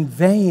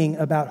conveying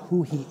about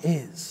who he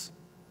is.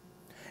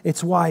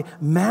 It's why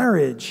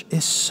marriage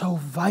is so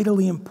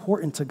vitally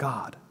important to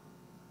God.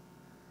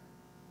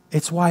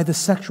 It's why the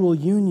sexual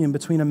union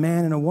between a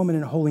man and a woman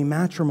in holy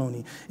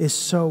matrimony is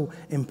so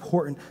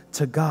important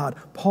to God.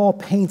 Paul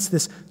paints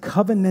this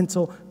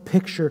covenantal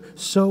picture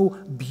so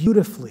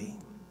beautifully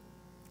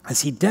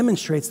as he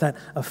demonstrates that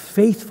a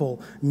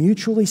faithful,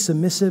 mutually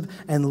submissive,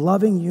 and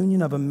loving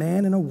union of a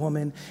man and a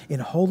woman in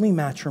holy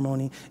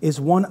matrimony is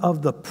one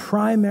of the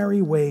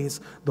primary ways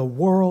the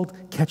world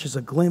catches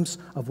a glimpse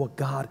of what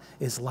God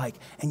is like.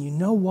 And you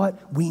know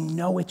what? We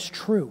know it's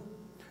true.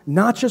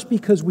 Not just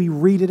because we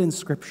read it in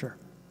Scripture.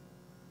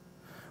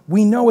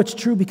 We know it's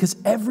true because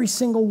every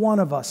single one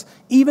of us,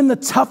 even the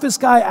toughest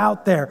guy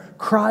out there,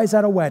 cries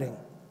at a wedding.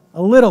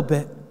 A little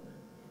bit.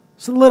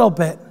 Just a little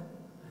bit.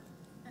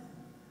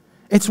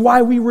 It's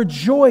why we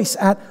rejoice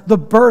at the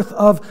birth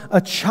of a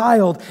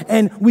child,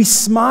 and we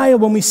smile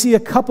when we see a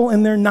couple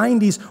in their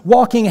 90s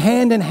walking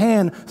hand in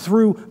hand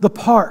through the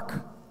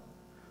park.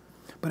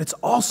 But it's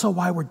also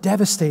why we're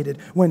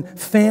devastated when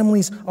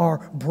families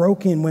are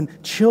broken, when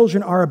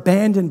children are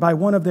abandoned by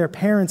one of their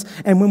parents,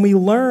 and when we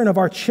learn of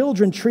our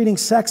children treating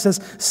sex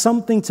as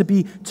something to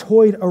be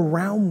toyed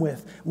around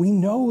with. We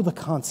know the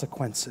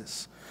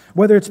consequences,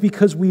 whether it's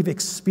because we've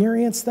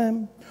experienced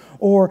them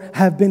or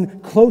have been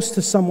close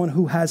to someone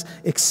who has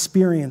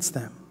experienced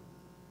them.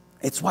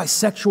 It's why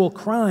sexual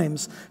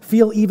crimes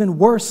feel even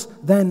worse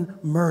than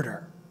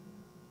murder.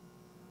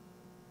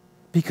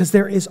 Because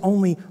there is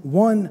only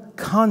one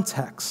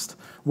context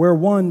where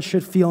one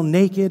should feel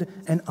naked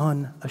and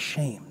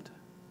unashamed.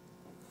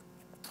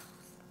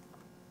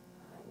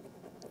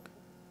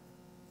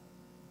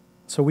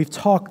 So we've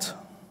talked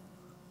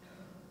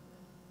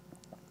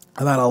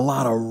about a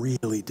lot of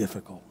really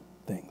difficult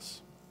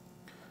things.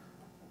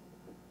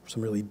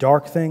 Some really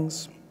dark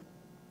things.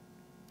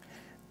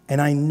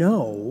 And I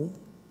know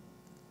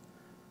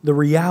the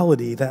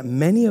reality that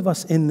many of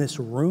us in this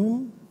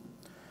room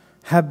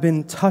have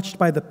been touched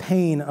by the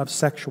pain of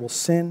sexual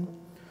sin,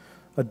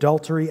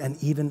 adultery,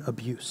 and even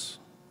abuse.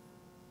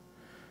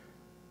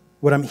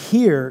 What I'm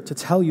here to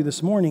tell you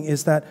this morning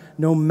is that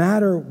no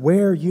matter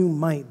where you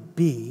might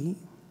be,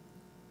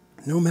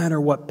 no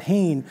matter what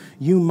pain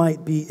you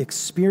might be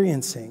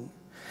experiencing,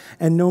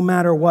 and no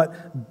matter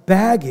what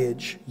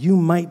baggage you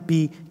might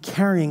be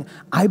carrying,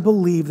 I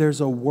believe there's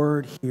a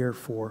word here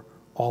for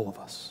all of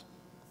us.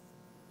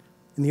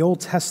 In the Old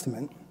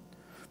Testament,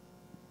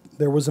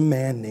 there was a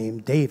man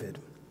named David.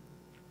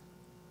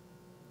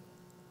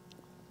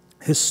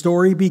 His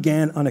story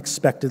began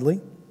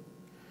unexpectedly.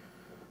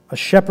 A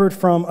shepherd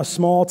from a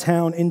small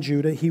town in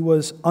Judah, he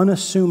was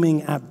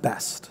unassuming at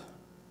best.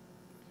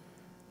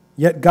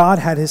 Yet God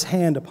had his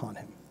hand upon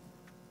him.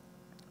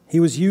 He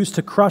was used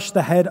to crush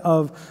the head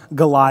of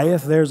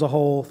Goliath. There's a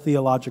whole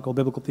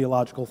biblical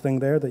theological thing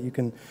there that you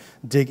can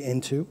dig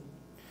into.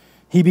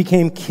 He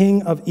became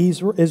king of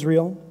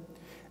Israel,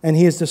 and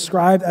he is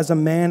described as a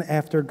man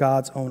after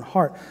God's own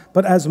heart.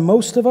 But as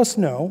most of us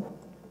know,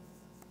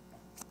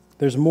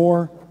 there's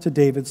more to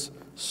David's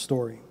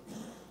story.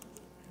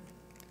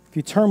 If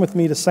you turn with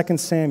me to 2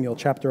 Samuel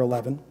chapter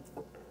 11,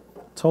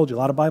 I told you, a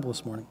lot of Bible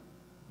this morning.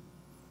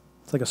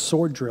 It's like a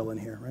sword drill in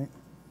here, right?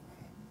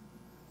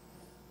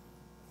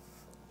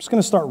 I'm just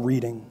going to start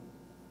reading.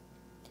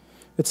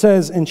 It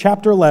says in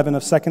chapter 11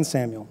 of 2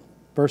 Samuel,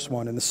 verse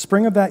 1, in the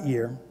spring of that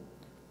year,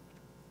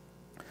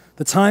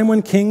 the time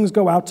when kings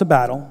go out to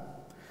battle,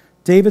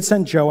 David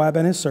sent Joab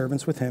and his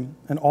servants with him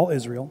and all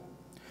Israel,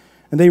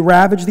 and they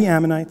ravaged the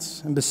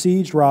Ammonites and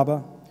besieged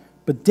Rabbah,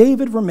 But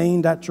David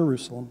remained at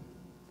Jerusalem.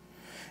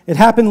 It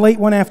happened late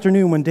one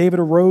afternoon when David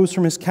arose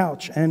from his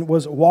couch and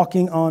was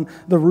walking on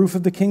the roof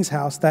of the king's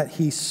house that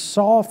he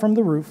saw from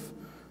the roof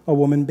a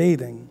woman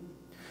bathing.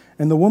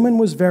 And the woman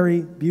was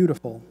very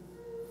beautiful.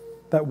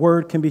 That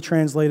word can be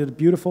translated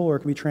beautiful or it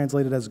can be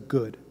translated as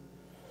good.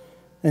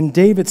 And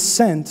David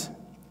sent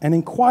and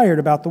inquired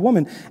about the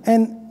woman.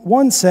 And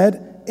one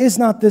said, "Is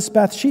not this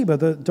Bathsheba,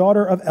 the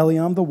daughter of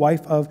Eliam, the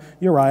wife of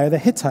Uriah the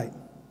Hittite?"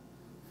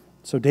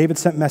 So David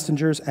sent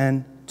messengers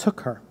and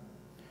took her.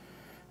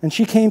 And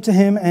she came to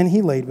him, and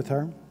he laid with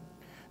her.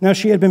 Now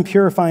she had been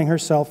purifying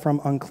herself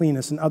from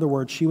uncleanness. In other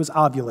words, she was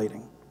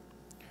ovulating.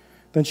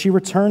 Then she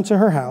returned to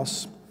her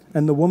house,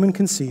 and the woman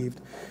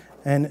conceived,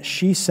 and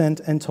she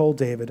sent and told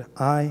David,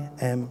 "I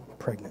am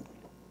pregnant."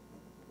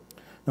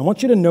 Now I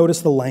want you to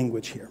notice the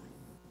language here.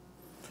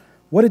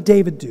 What did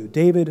David do?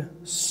 David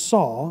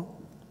saw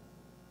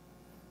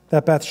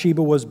that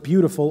Bathsheba was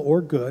beautiful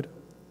or good.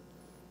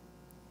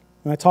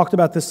 And I talked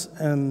about this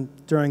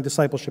during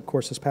discipleship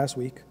course this past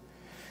week.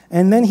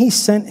 And then he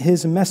sent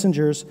his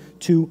messengers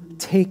to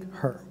take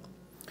her.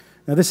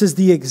 Now, this is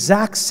the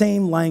exact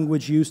same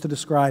language used to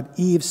describe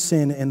Eve's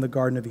sin in the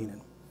Garden of Eden.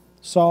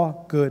 Saw,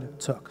 good,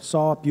 took.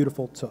 Saw,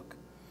 beautiful, took.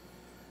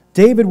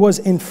 David was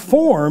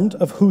informed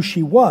of who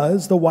she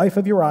was, the wife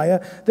of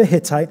Uriah the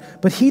Hittite,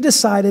 but he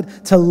decided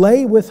to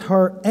lay with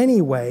her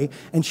anyway,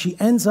 and she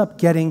ends up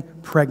getting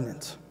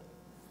pregnant.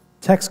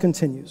 Text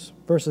continues,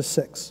 verses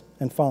 6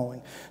 and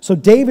following. So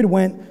David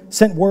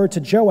sent word to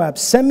Joab,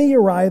 "Send me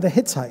Uriah the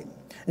Hittite."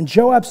 And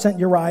Joab sent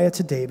Uriah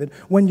to David.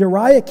 When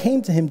Uriah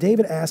came to him,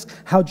 David asked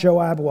how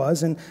Joab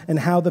was and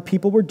how the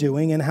people were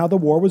doing and how the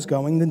war was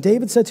going. Then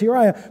David said to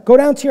Uriah, "Go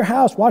down to your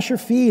house, wash your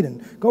feet,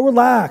 and go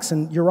relax."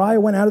 And Uriah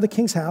went out of the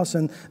king's house,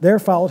 and there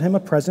followed him a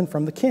present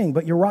from the king.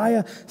 But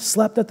Uriah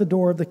slept at the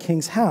door of the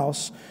king's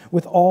house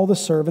with all the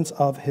servants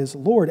of his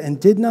lord and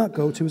did not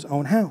go to his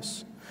own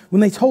house. When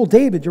they told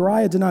David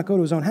Uriah did not go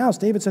to his own house,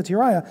 David said to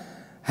Uriah,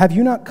 "Have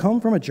you not come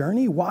from a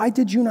journey? Why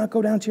did you not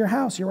go down to your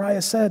house?"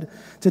 Uriah said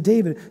to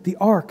David, "The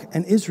ark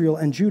and Israel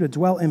and Judah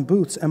dwell in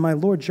booths, and my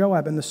lord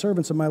Joab and the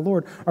servants of my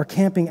lord are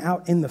camping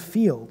out in the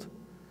field.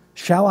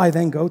 Shall I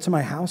then go to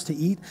my house to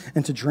eat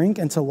and to drink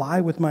and to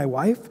lie with my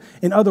wife?"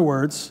 In other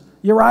words,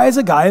 Uriah is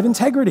a guy of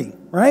integrity,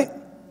 right?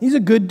 He's a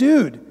good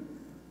dude.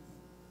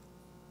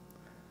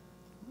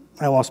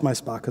 I lost my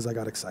spot because I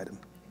got excited.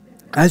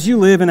 "As you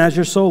live and as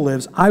your soul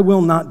lives, I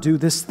will not do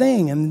this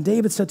thing." And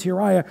David said to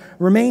Uriah,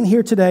 "Remain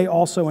here today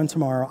also, and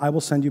tomorrow I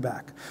will send you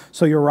back."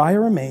 So Uriah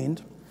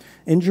remained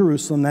in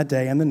Jerusalem that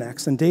day and the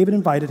next, and David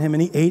invited him,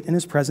 and he ate in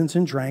his presence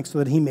and drank so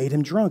that he made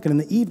him drunk. And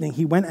in the evening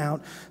he went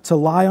out to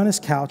lie on his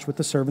couch with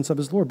the servants of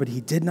his lord, but he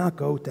did not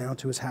go down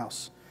to his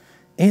house.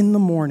 In the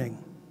morning,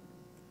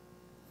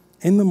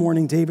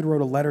 David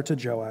wrote a letter to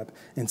Joab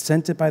and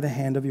sent it by the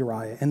hand of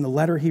Uriah. In the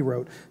letter he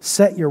wrote,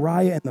 "Set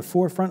Uriah in the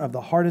forefront of the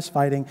hardest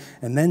fighting,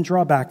 and then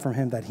draw back from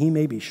him that he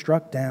may be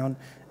struck down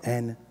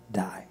and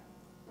die."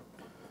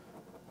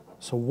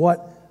 So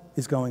what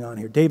is going on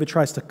here? David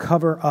tries to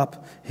cover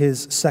up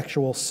his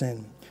sexual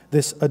sin,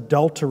 this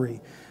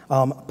adultery,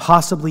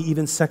 possibly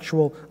even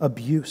sexual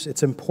abuse.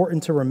 It's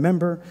important to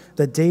remember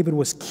that David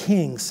was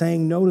king.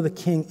 Saying no to the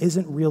king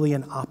isn't really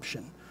an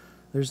option.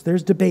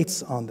 There's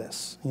debates on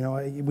this. You know,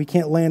 we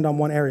can't land on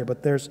one area,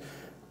 but there's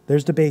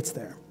debates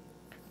there.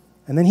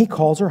 And then he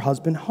calls her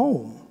husband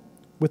home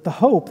with the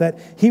hope that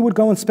he would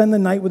go and spend the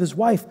night with his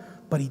wife,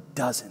 but he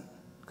doesn't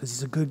because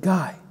he's a good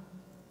guy.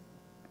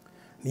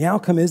 The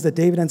outcome is that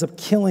David ends up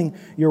killing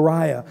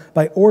Uriah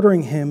by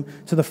ordering him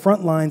to the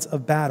front lines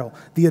of battle.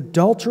 The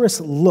adulterous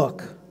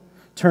look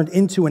turned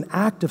into an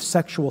act of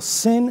sexual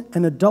sin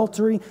and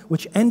adultery,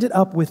 which ended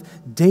up with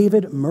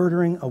David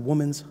murdering a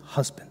woman's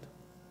husband.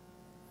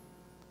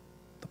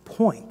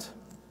 Point.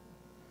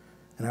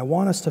 And I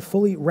want us to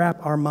fully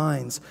wrap our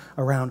minds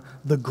around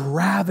the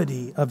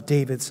gravity of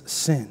David's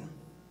sin.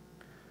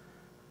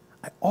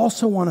 I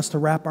also want us to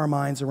wrap our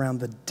minds around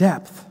the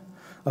depth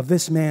of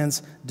this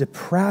man's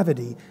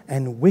depravity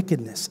and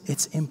wickedness.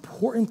 It's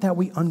important that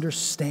we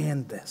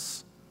understand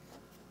this.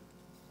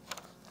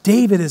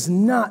 David is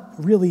not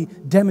really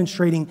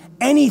demonstrating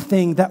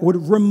anything that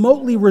would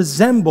remotely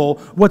resemble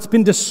what's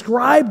been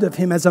described of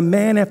him as a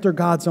man after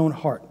God's own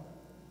heart.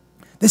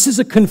 This is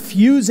a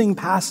confusing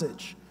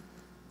passage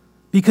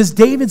because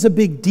David's a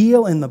big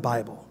deal in the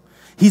Bible.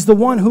 He's the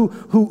one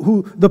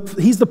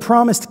he's the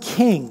promised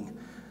king.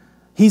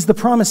 He's the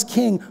promised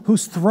king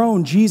whose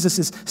throne Jesus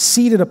is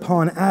seated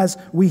upon as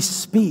we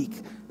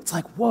speak. It's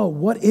like, whoa,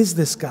 what is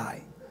this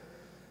guy?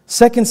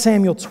 2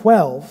 Samuel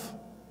 12,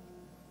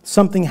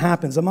 something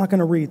happens. I'm not going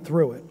to read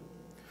through it.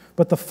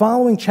 But the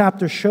following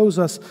chapter shows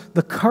us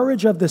the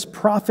courage of this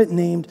prophet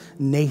named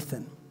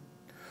Nathan,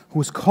 who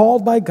was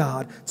called by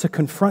God to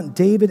confront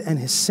David and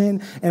his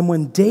sin. And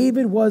when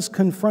David was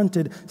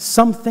confronted,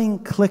 something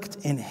clicked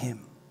in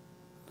him.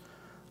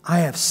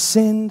 "I have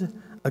sinned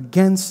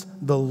against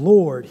the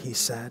Lord," he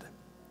said.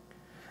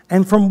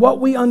 And from what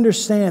we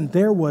understand,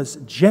 there was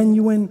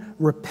genuine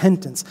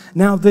repentance.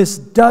 Now, this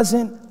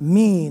doesn't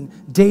mean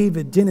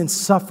David didn't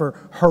suffer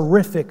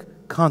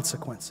horrific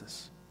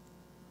consequences.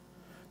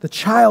 The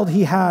child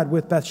he had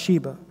with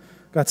Bathsheba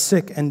got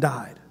sick and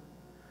died.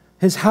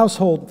 His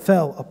household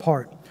fell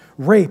apart.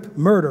 Rape,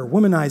 murder,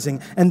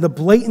 womanizing, and the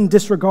blatant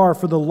disregard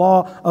for the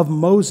law of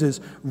Moses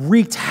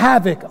wreaked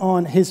havoc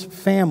on his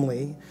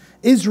family.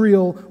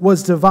 Israel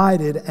was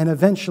divided and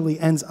eventually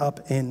ends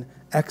up in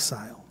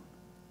exile.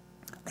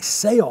 I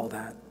say all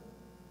that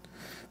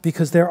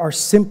because there are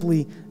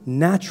simply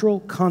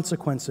natural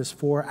consequences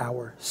for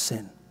our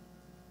sin.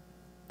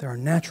 There are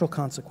natural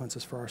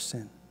consequences for our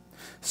sin.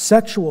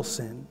 Sexual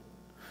sin,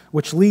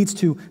 which leads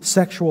to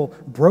sexual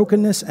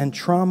brokenness and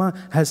trauma,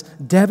 has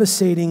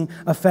devastating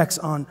effects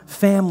on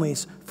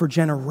families for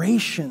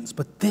generations.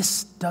 But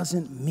this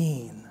doesn't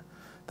mean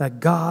that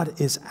God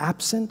is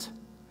absent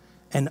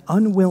and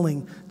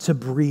unwilling to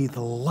breathe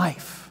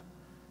life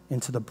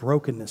into the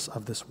brokenness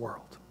of this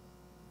world.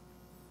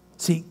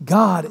 See,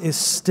 God is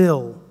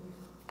still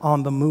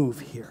on the move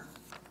here.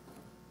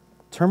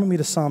 Turn with me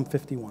to Psalm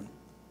 51.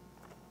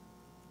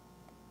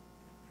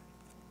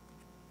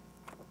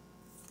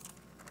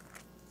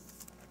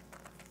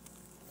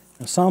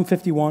 Now, Psalm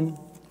 51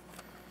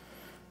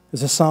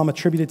 is a psalm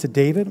attributed to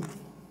David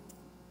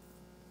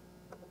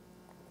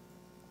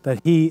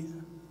that he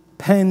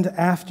penned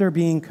after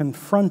being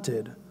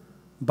confronted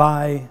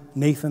by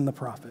Nathan the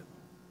prophet.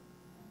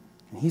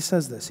 And he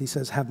says this, he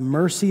says, "Have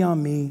mercy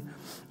on me,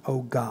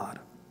 O God,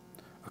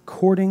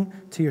 according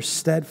to your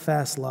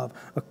steadfast love,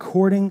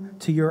 according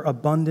to your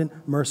abundant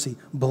mercy.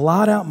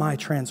 Blot out my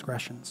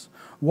transgressions.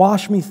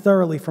 Wash me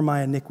thoroughly from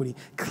my iniquity.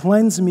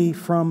 Cleanse me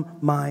from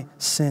my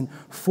sin.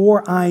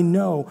 For I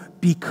know,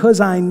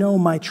 because I know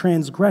my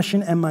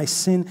transgression and my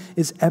sin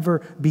is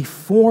ever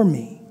before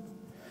me."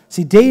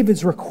 See,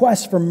 David's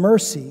request for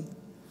mercy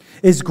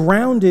is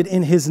grounded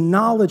in his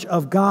knowledge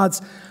of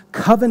God's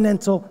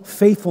covenantal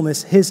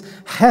faithfulness, his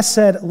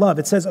hesed love.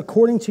 It says,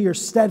 according to your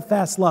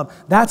steadfast love.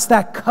 That's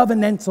that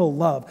covenantal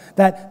love,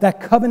 that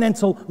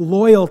covenantal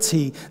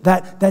loyalty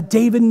that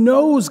David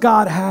knows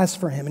God has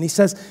for him. And he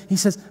says,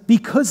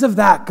 because of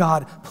that,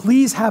 God,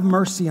 please have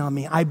mercy on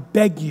me. I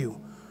beg you.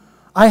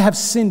 I have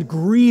sinned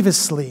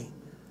grievously.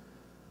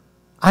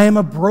 I am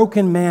a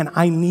broken man.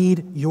 I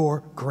need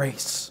your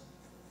grace.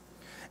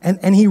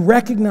 And he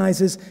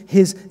recognizes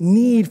his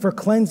need for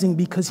cleansing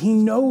because he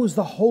knows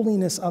the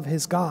holiness of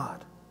his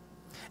God.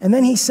 And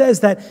then he says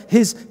that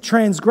his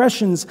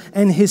transgressions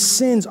and his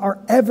sins are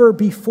ever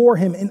before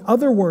him. In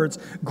other words,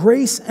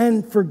 grace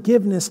and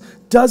forgiveness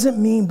doesn't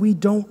mean we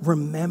don't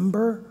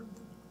remember.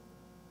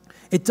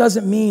 It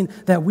doesn't mean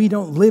that we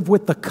don't live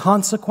with the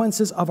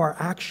consequences of our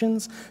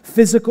actions,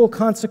 physical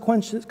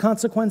consequences,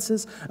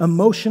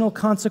 emotional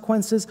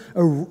consequences,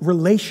 or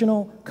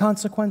relational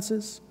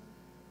consequences.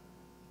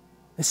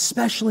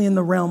 Especially in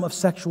the realm of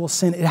sexual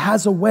sin, it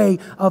has a way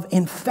of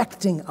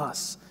infecting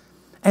us.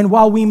 And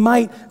while we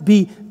might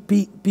be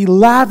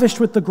lavished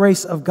with the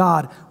grace of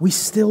God, we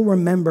still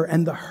remember,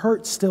 and the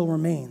hurt still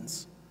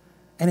remains.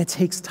 And it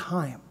takes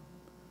time.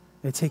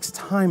 It takes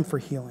time for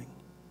healing.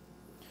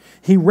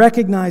 He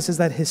recognizes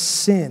that his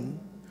sin,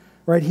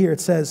 right here,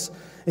 it says,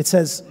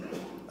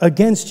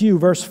 against you,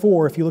 verse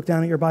 4, if you look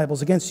down at your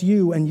Bibles, against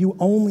you and you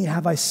only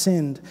have I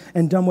sinned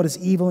and done what is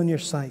evil in your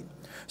sight,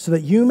 so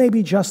that you may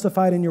be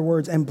justified in your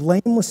words and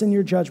blameless in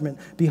your judgment.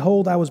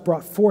 Behold, I was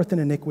brought forth in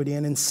iniquity,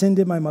 and in sin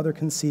did my mother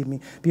conceive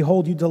me.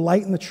 Behold, you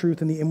delight in the truth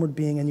in the inward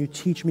being, and you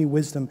teach me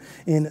wisdom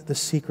in the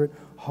secret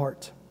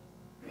heart.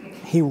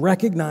 He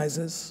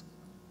recognizes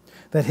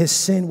that his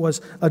sin was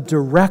a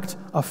direct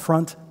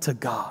affront to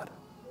God.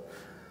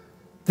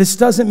 This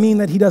doesn't mean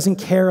that he doesn't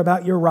care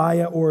about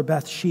Uriah or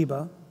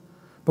Bathsheba,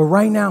 but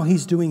right now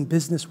he's doing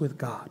business with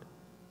God.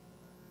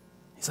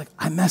 He's like,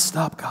 I messed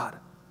up, God.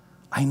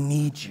 I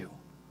need you.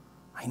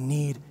 I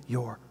need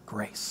your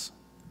grace.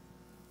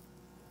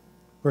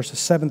 Verses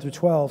 7 through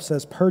 12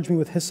 says, "Purge me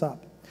with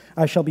hyssop.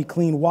 I shall be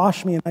clean.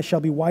 Wash me, and I shall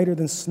be whiter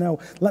than snow.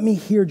 Let me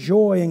hear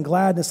joy and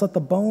gladness. Let the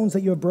bones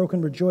that you have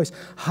broken rejoice.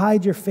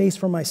 Hide your face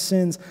from my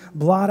sins.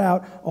 Blot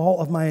out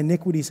all of my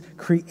iniquities.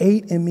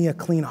 Create in me a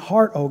clean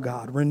heart, O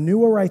God.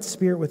 Renew a right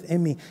spirit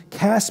within me.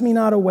 Cast me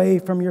not away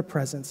from your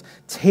presence.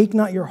 Take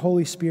not your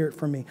Holy Spirit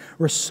from me.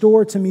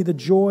 Restore to me the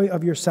joy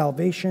of your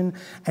salvation,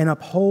 and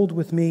uphold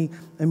with me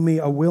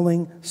a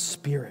willing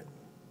spirit."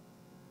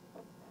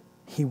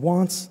 He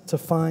wants to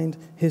find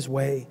his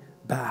way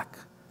back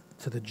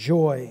to the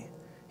joy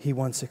he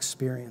once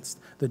experienced,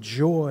 the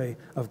joy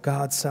of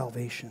God's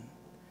salvation.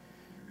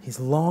 He's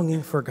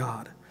longing for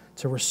God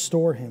to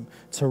restore him,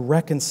 to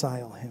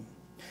reconcile him.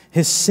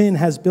 His sin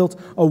has built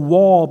a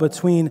wall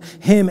between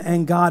him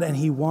and God, and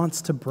he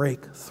wants to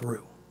break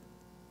through.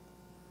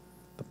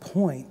 The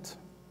point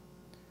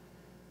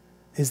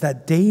is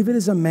that David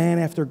is a man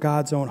after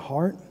God's own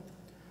heart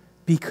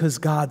because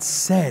God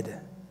said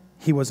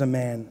he was a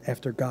man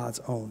after God's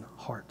own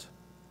heart.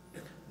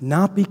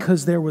 Not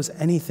because there was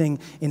anything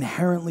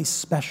inherently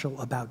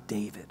special about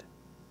David.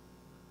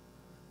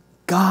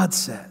 God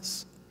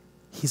says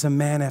he's a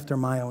man after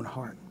my own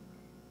heart.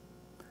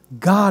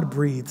 God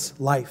breathes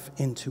life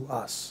into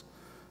us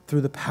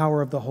through the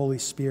power of the Holy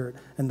Spirit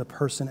and the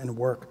person and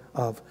work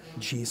of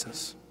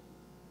Jesus.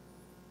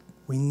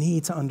 We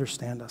need to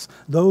understand us.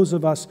 Those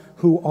of us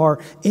who are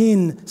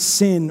in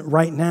sin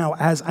right now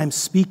as I'm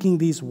speaking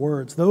these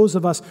words, those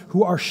of us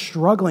who are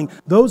struggling,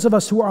 those of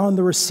us who are on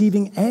the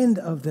receiving end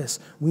of this,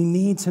 we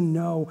need to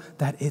know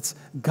that it's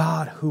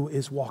God who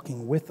is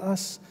walking with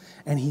us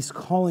and He's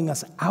calling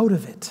us out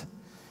of it.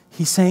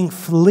 He's saying,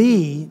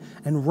 flee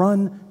and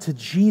run to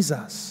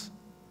Jesus.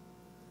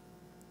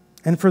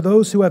 And for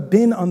those who have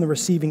been on the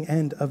receiving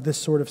end of this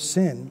sort of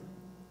sin,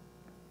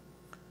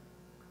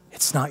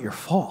 it's not your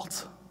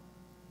fault.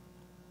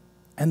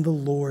 And the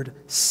Lord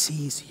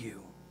sees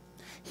you.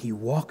 He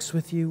walks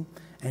with you,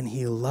 and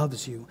He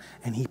loves you,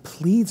 and He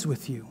pleads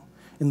with you.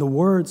 In the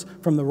words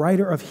from the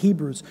writer of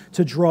Hebrews,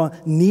 to draw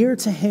near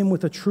to Him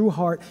with a true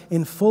heart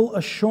in full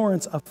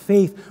assurance of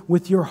faith,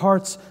 with your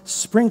hearts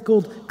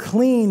sprinkled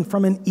clean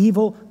from an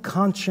evil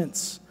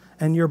conscience,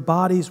 and your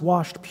bodies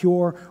washed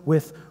pure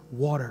with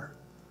water.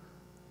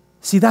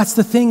 See, that's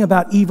the thing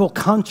about evil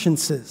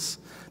consciences.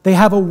 They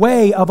have a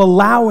way of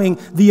allowing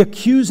the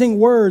accusing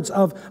words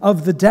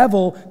of the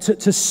devil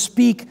to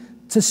speak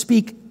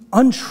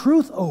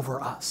untruth over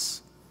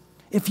us.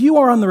 If you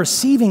are on the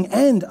receiving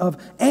end of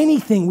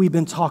anything we've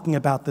been talking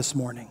about this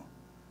morning,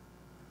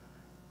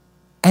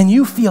 and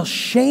you feel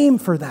shame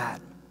for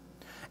that,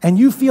 and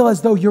you feel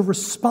as though you're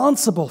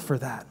responsible for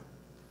that,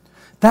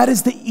 that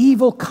is the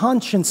evil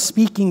conscience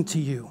speaking to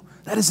you.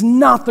 That is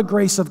not the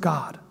grace of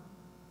God.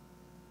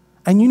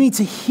 And you need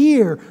to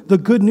hear the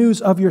good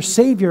news of your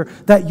Savior,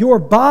 that your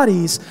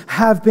bodies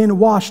have been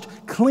washed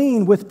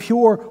clean with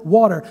pure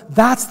water.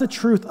 That's the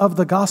truth of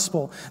the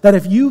gospel. That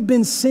if you've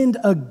been sinned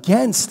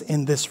against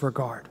in this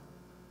regard,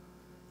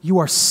 you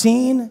are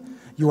seen,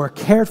 you are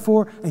cared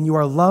for, and you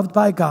are loved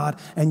by God,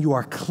 and you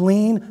are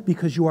clean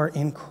because you are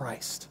in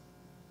Christ.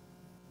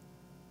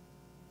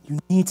 You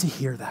need to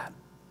hear that.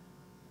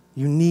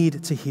 You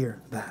need to hear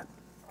that.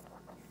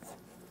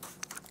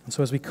 And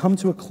so as we come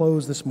to a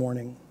close this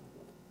morning,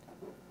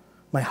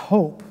 my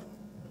hope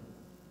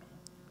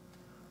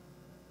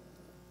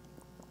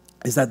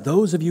is that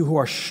those of you who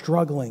are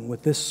struggling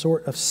with this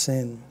sort of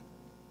sin,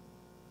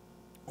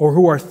 or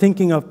who are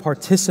thinking of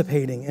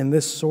participating in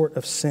this sort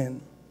of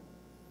sin,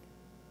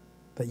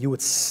 that you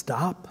would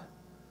stop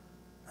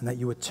and that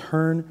you would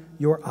turn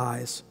your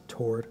eyes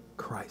toward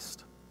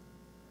Christ.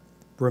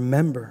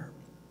 Remember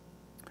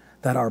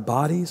that our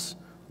bodies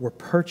were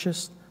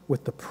purchased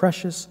with the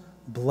precious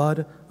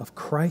blood of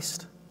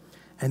Christ,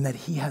 and that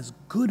He has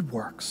good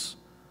works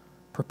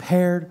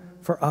prepared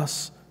for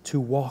us to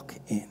walk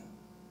in.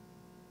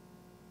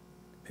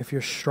 If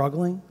you're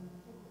struggling,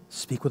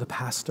 speak with a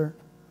pastor.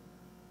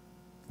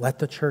 Let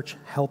the church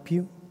help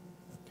you,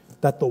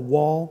 that the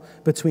wall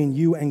between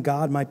you and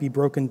God might be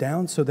broken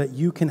down so that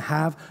you can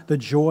have the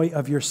joy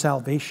of your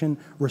salvation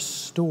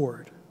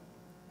restored.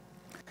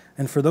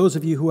 And for those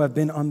of you who have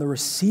been on the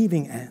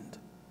receiving end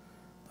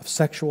of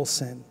sexual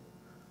sin,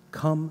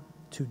 come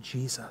to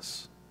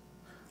Jesus.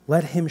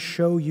 Let Him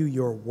show you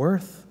your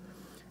worth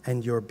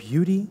and your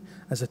beauty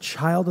as a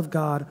child of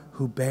God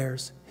who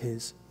bears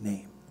His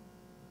name.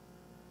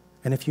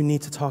 And if you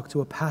need to talk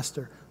to a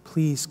pastor,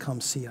 please come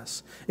see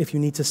us. If you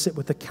need to sit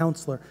with a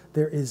counselor,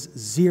 there is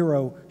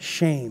zero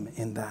shame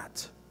in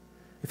that.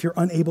 If you're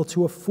unable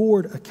to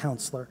afford a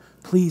counselor,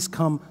 please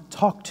come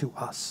talk to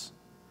us.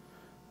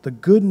 The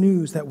good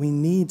news that we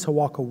need to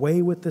walk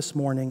away with this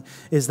morning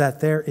is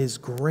that there is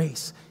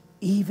grace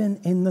even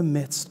in the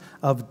midst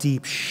of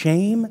deep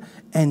shame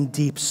and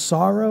deep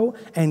sorrow,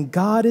 and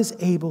God is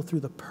able, through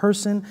the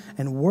person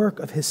and work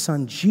of His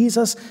Son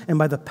Jesus and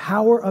by the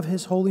power of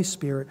His Holy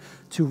Spirit,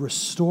 to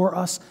restore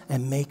us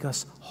and make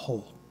us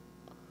whole.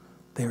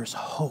 There's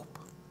hope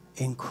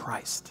in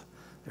Christ.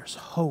 There's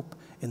hope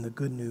in the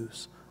good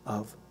news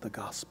of the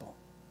gospel.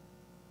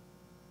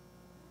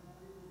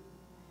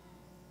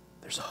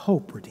 There's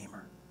hope,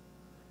 Redeemer.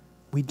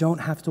 We don't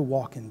have to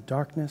walk in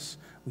darkness.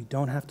 We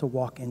don't have to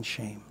walk in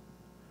shame.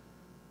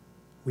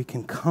 We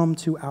can come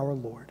to our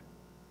Lord.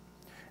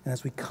 And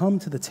as we come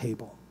to the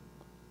table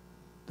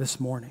this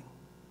morning,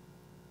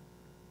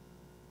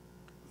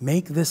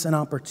 make this an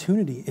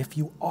opportunity, if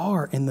you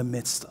are in the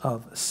midst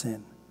of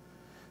sin,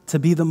 to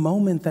be the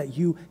moment that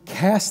you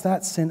cast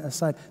that sin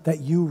aside,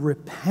 that you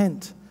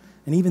repent.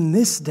 And even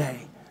this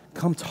day,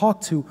 come talk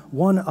to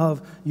one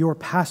of your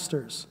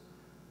pastors,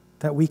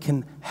 that we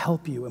can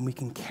help you and we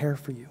can care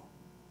for you.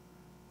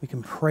 We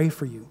can pray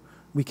for you.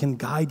 We can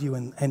guide you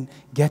and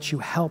get you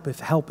help if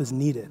help is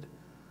needed.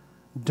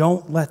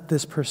 Don't let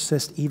this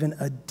persist even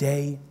a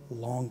day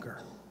longer.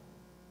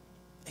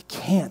 It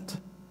can't,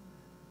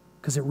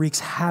 because it wreaks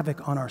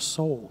havoc on our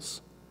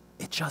souls.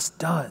 It just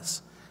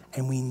does,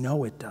 and we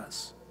know it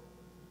does.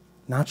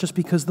 Not just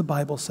because the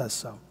Bible says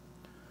so,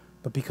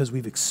 but because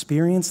we've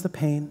experienced the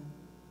pain,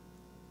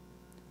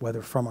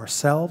 whether from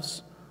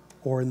ourselves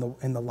or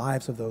in the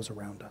lives of those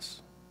around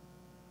us.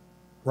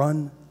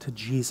 Run to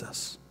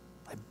Jesus.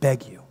 I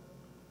beg you.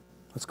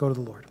 Let's go to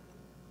the Lord.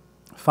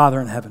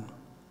 Father in heaven,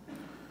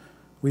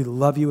 we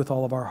love you with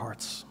all of our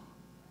hearts,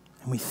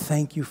 and we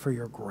thank you for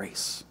your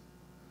grace,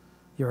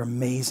 your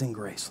amazing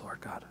grace,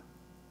 Lord God.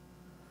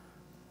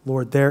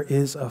 Lord, there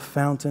is a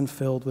fountain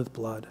filled with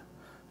blood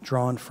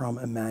drawn from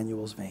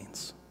Emmanuel's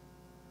veins.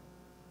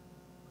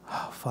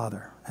 Oh,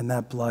 Father, and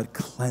that blood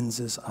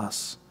cleanses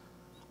us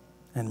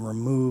and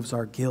removes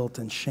our guilt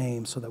and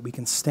shame so that we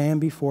can stand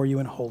before you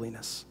in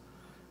holiness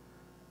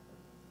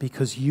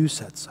because you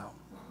said so.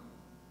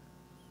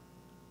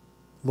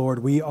 Lord,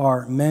 we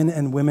are men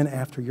and women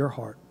after your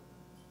heart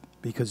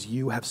because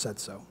you have said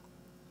so.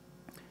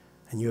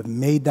 And you have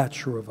made that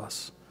true of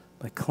us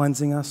by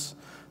cleansing us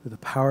through the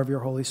power of your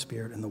Holy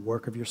Spirit and the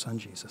work of your Son,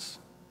 Jesus.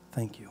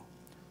 Thank you.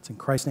 It's in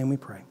Christ's name we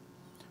pray.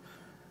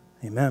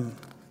 Amen.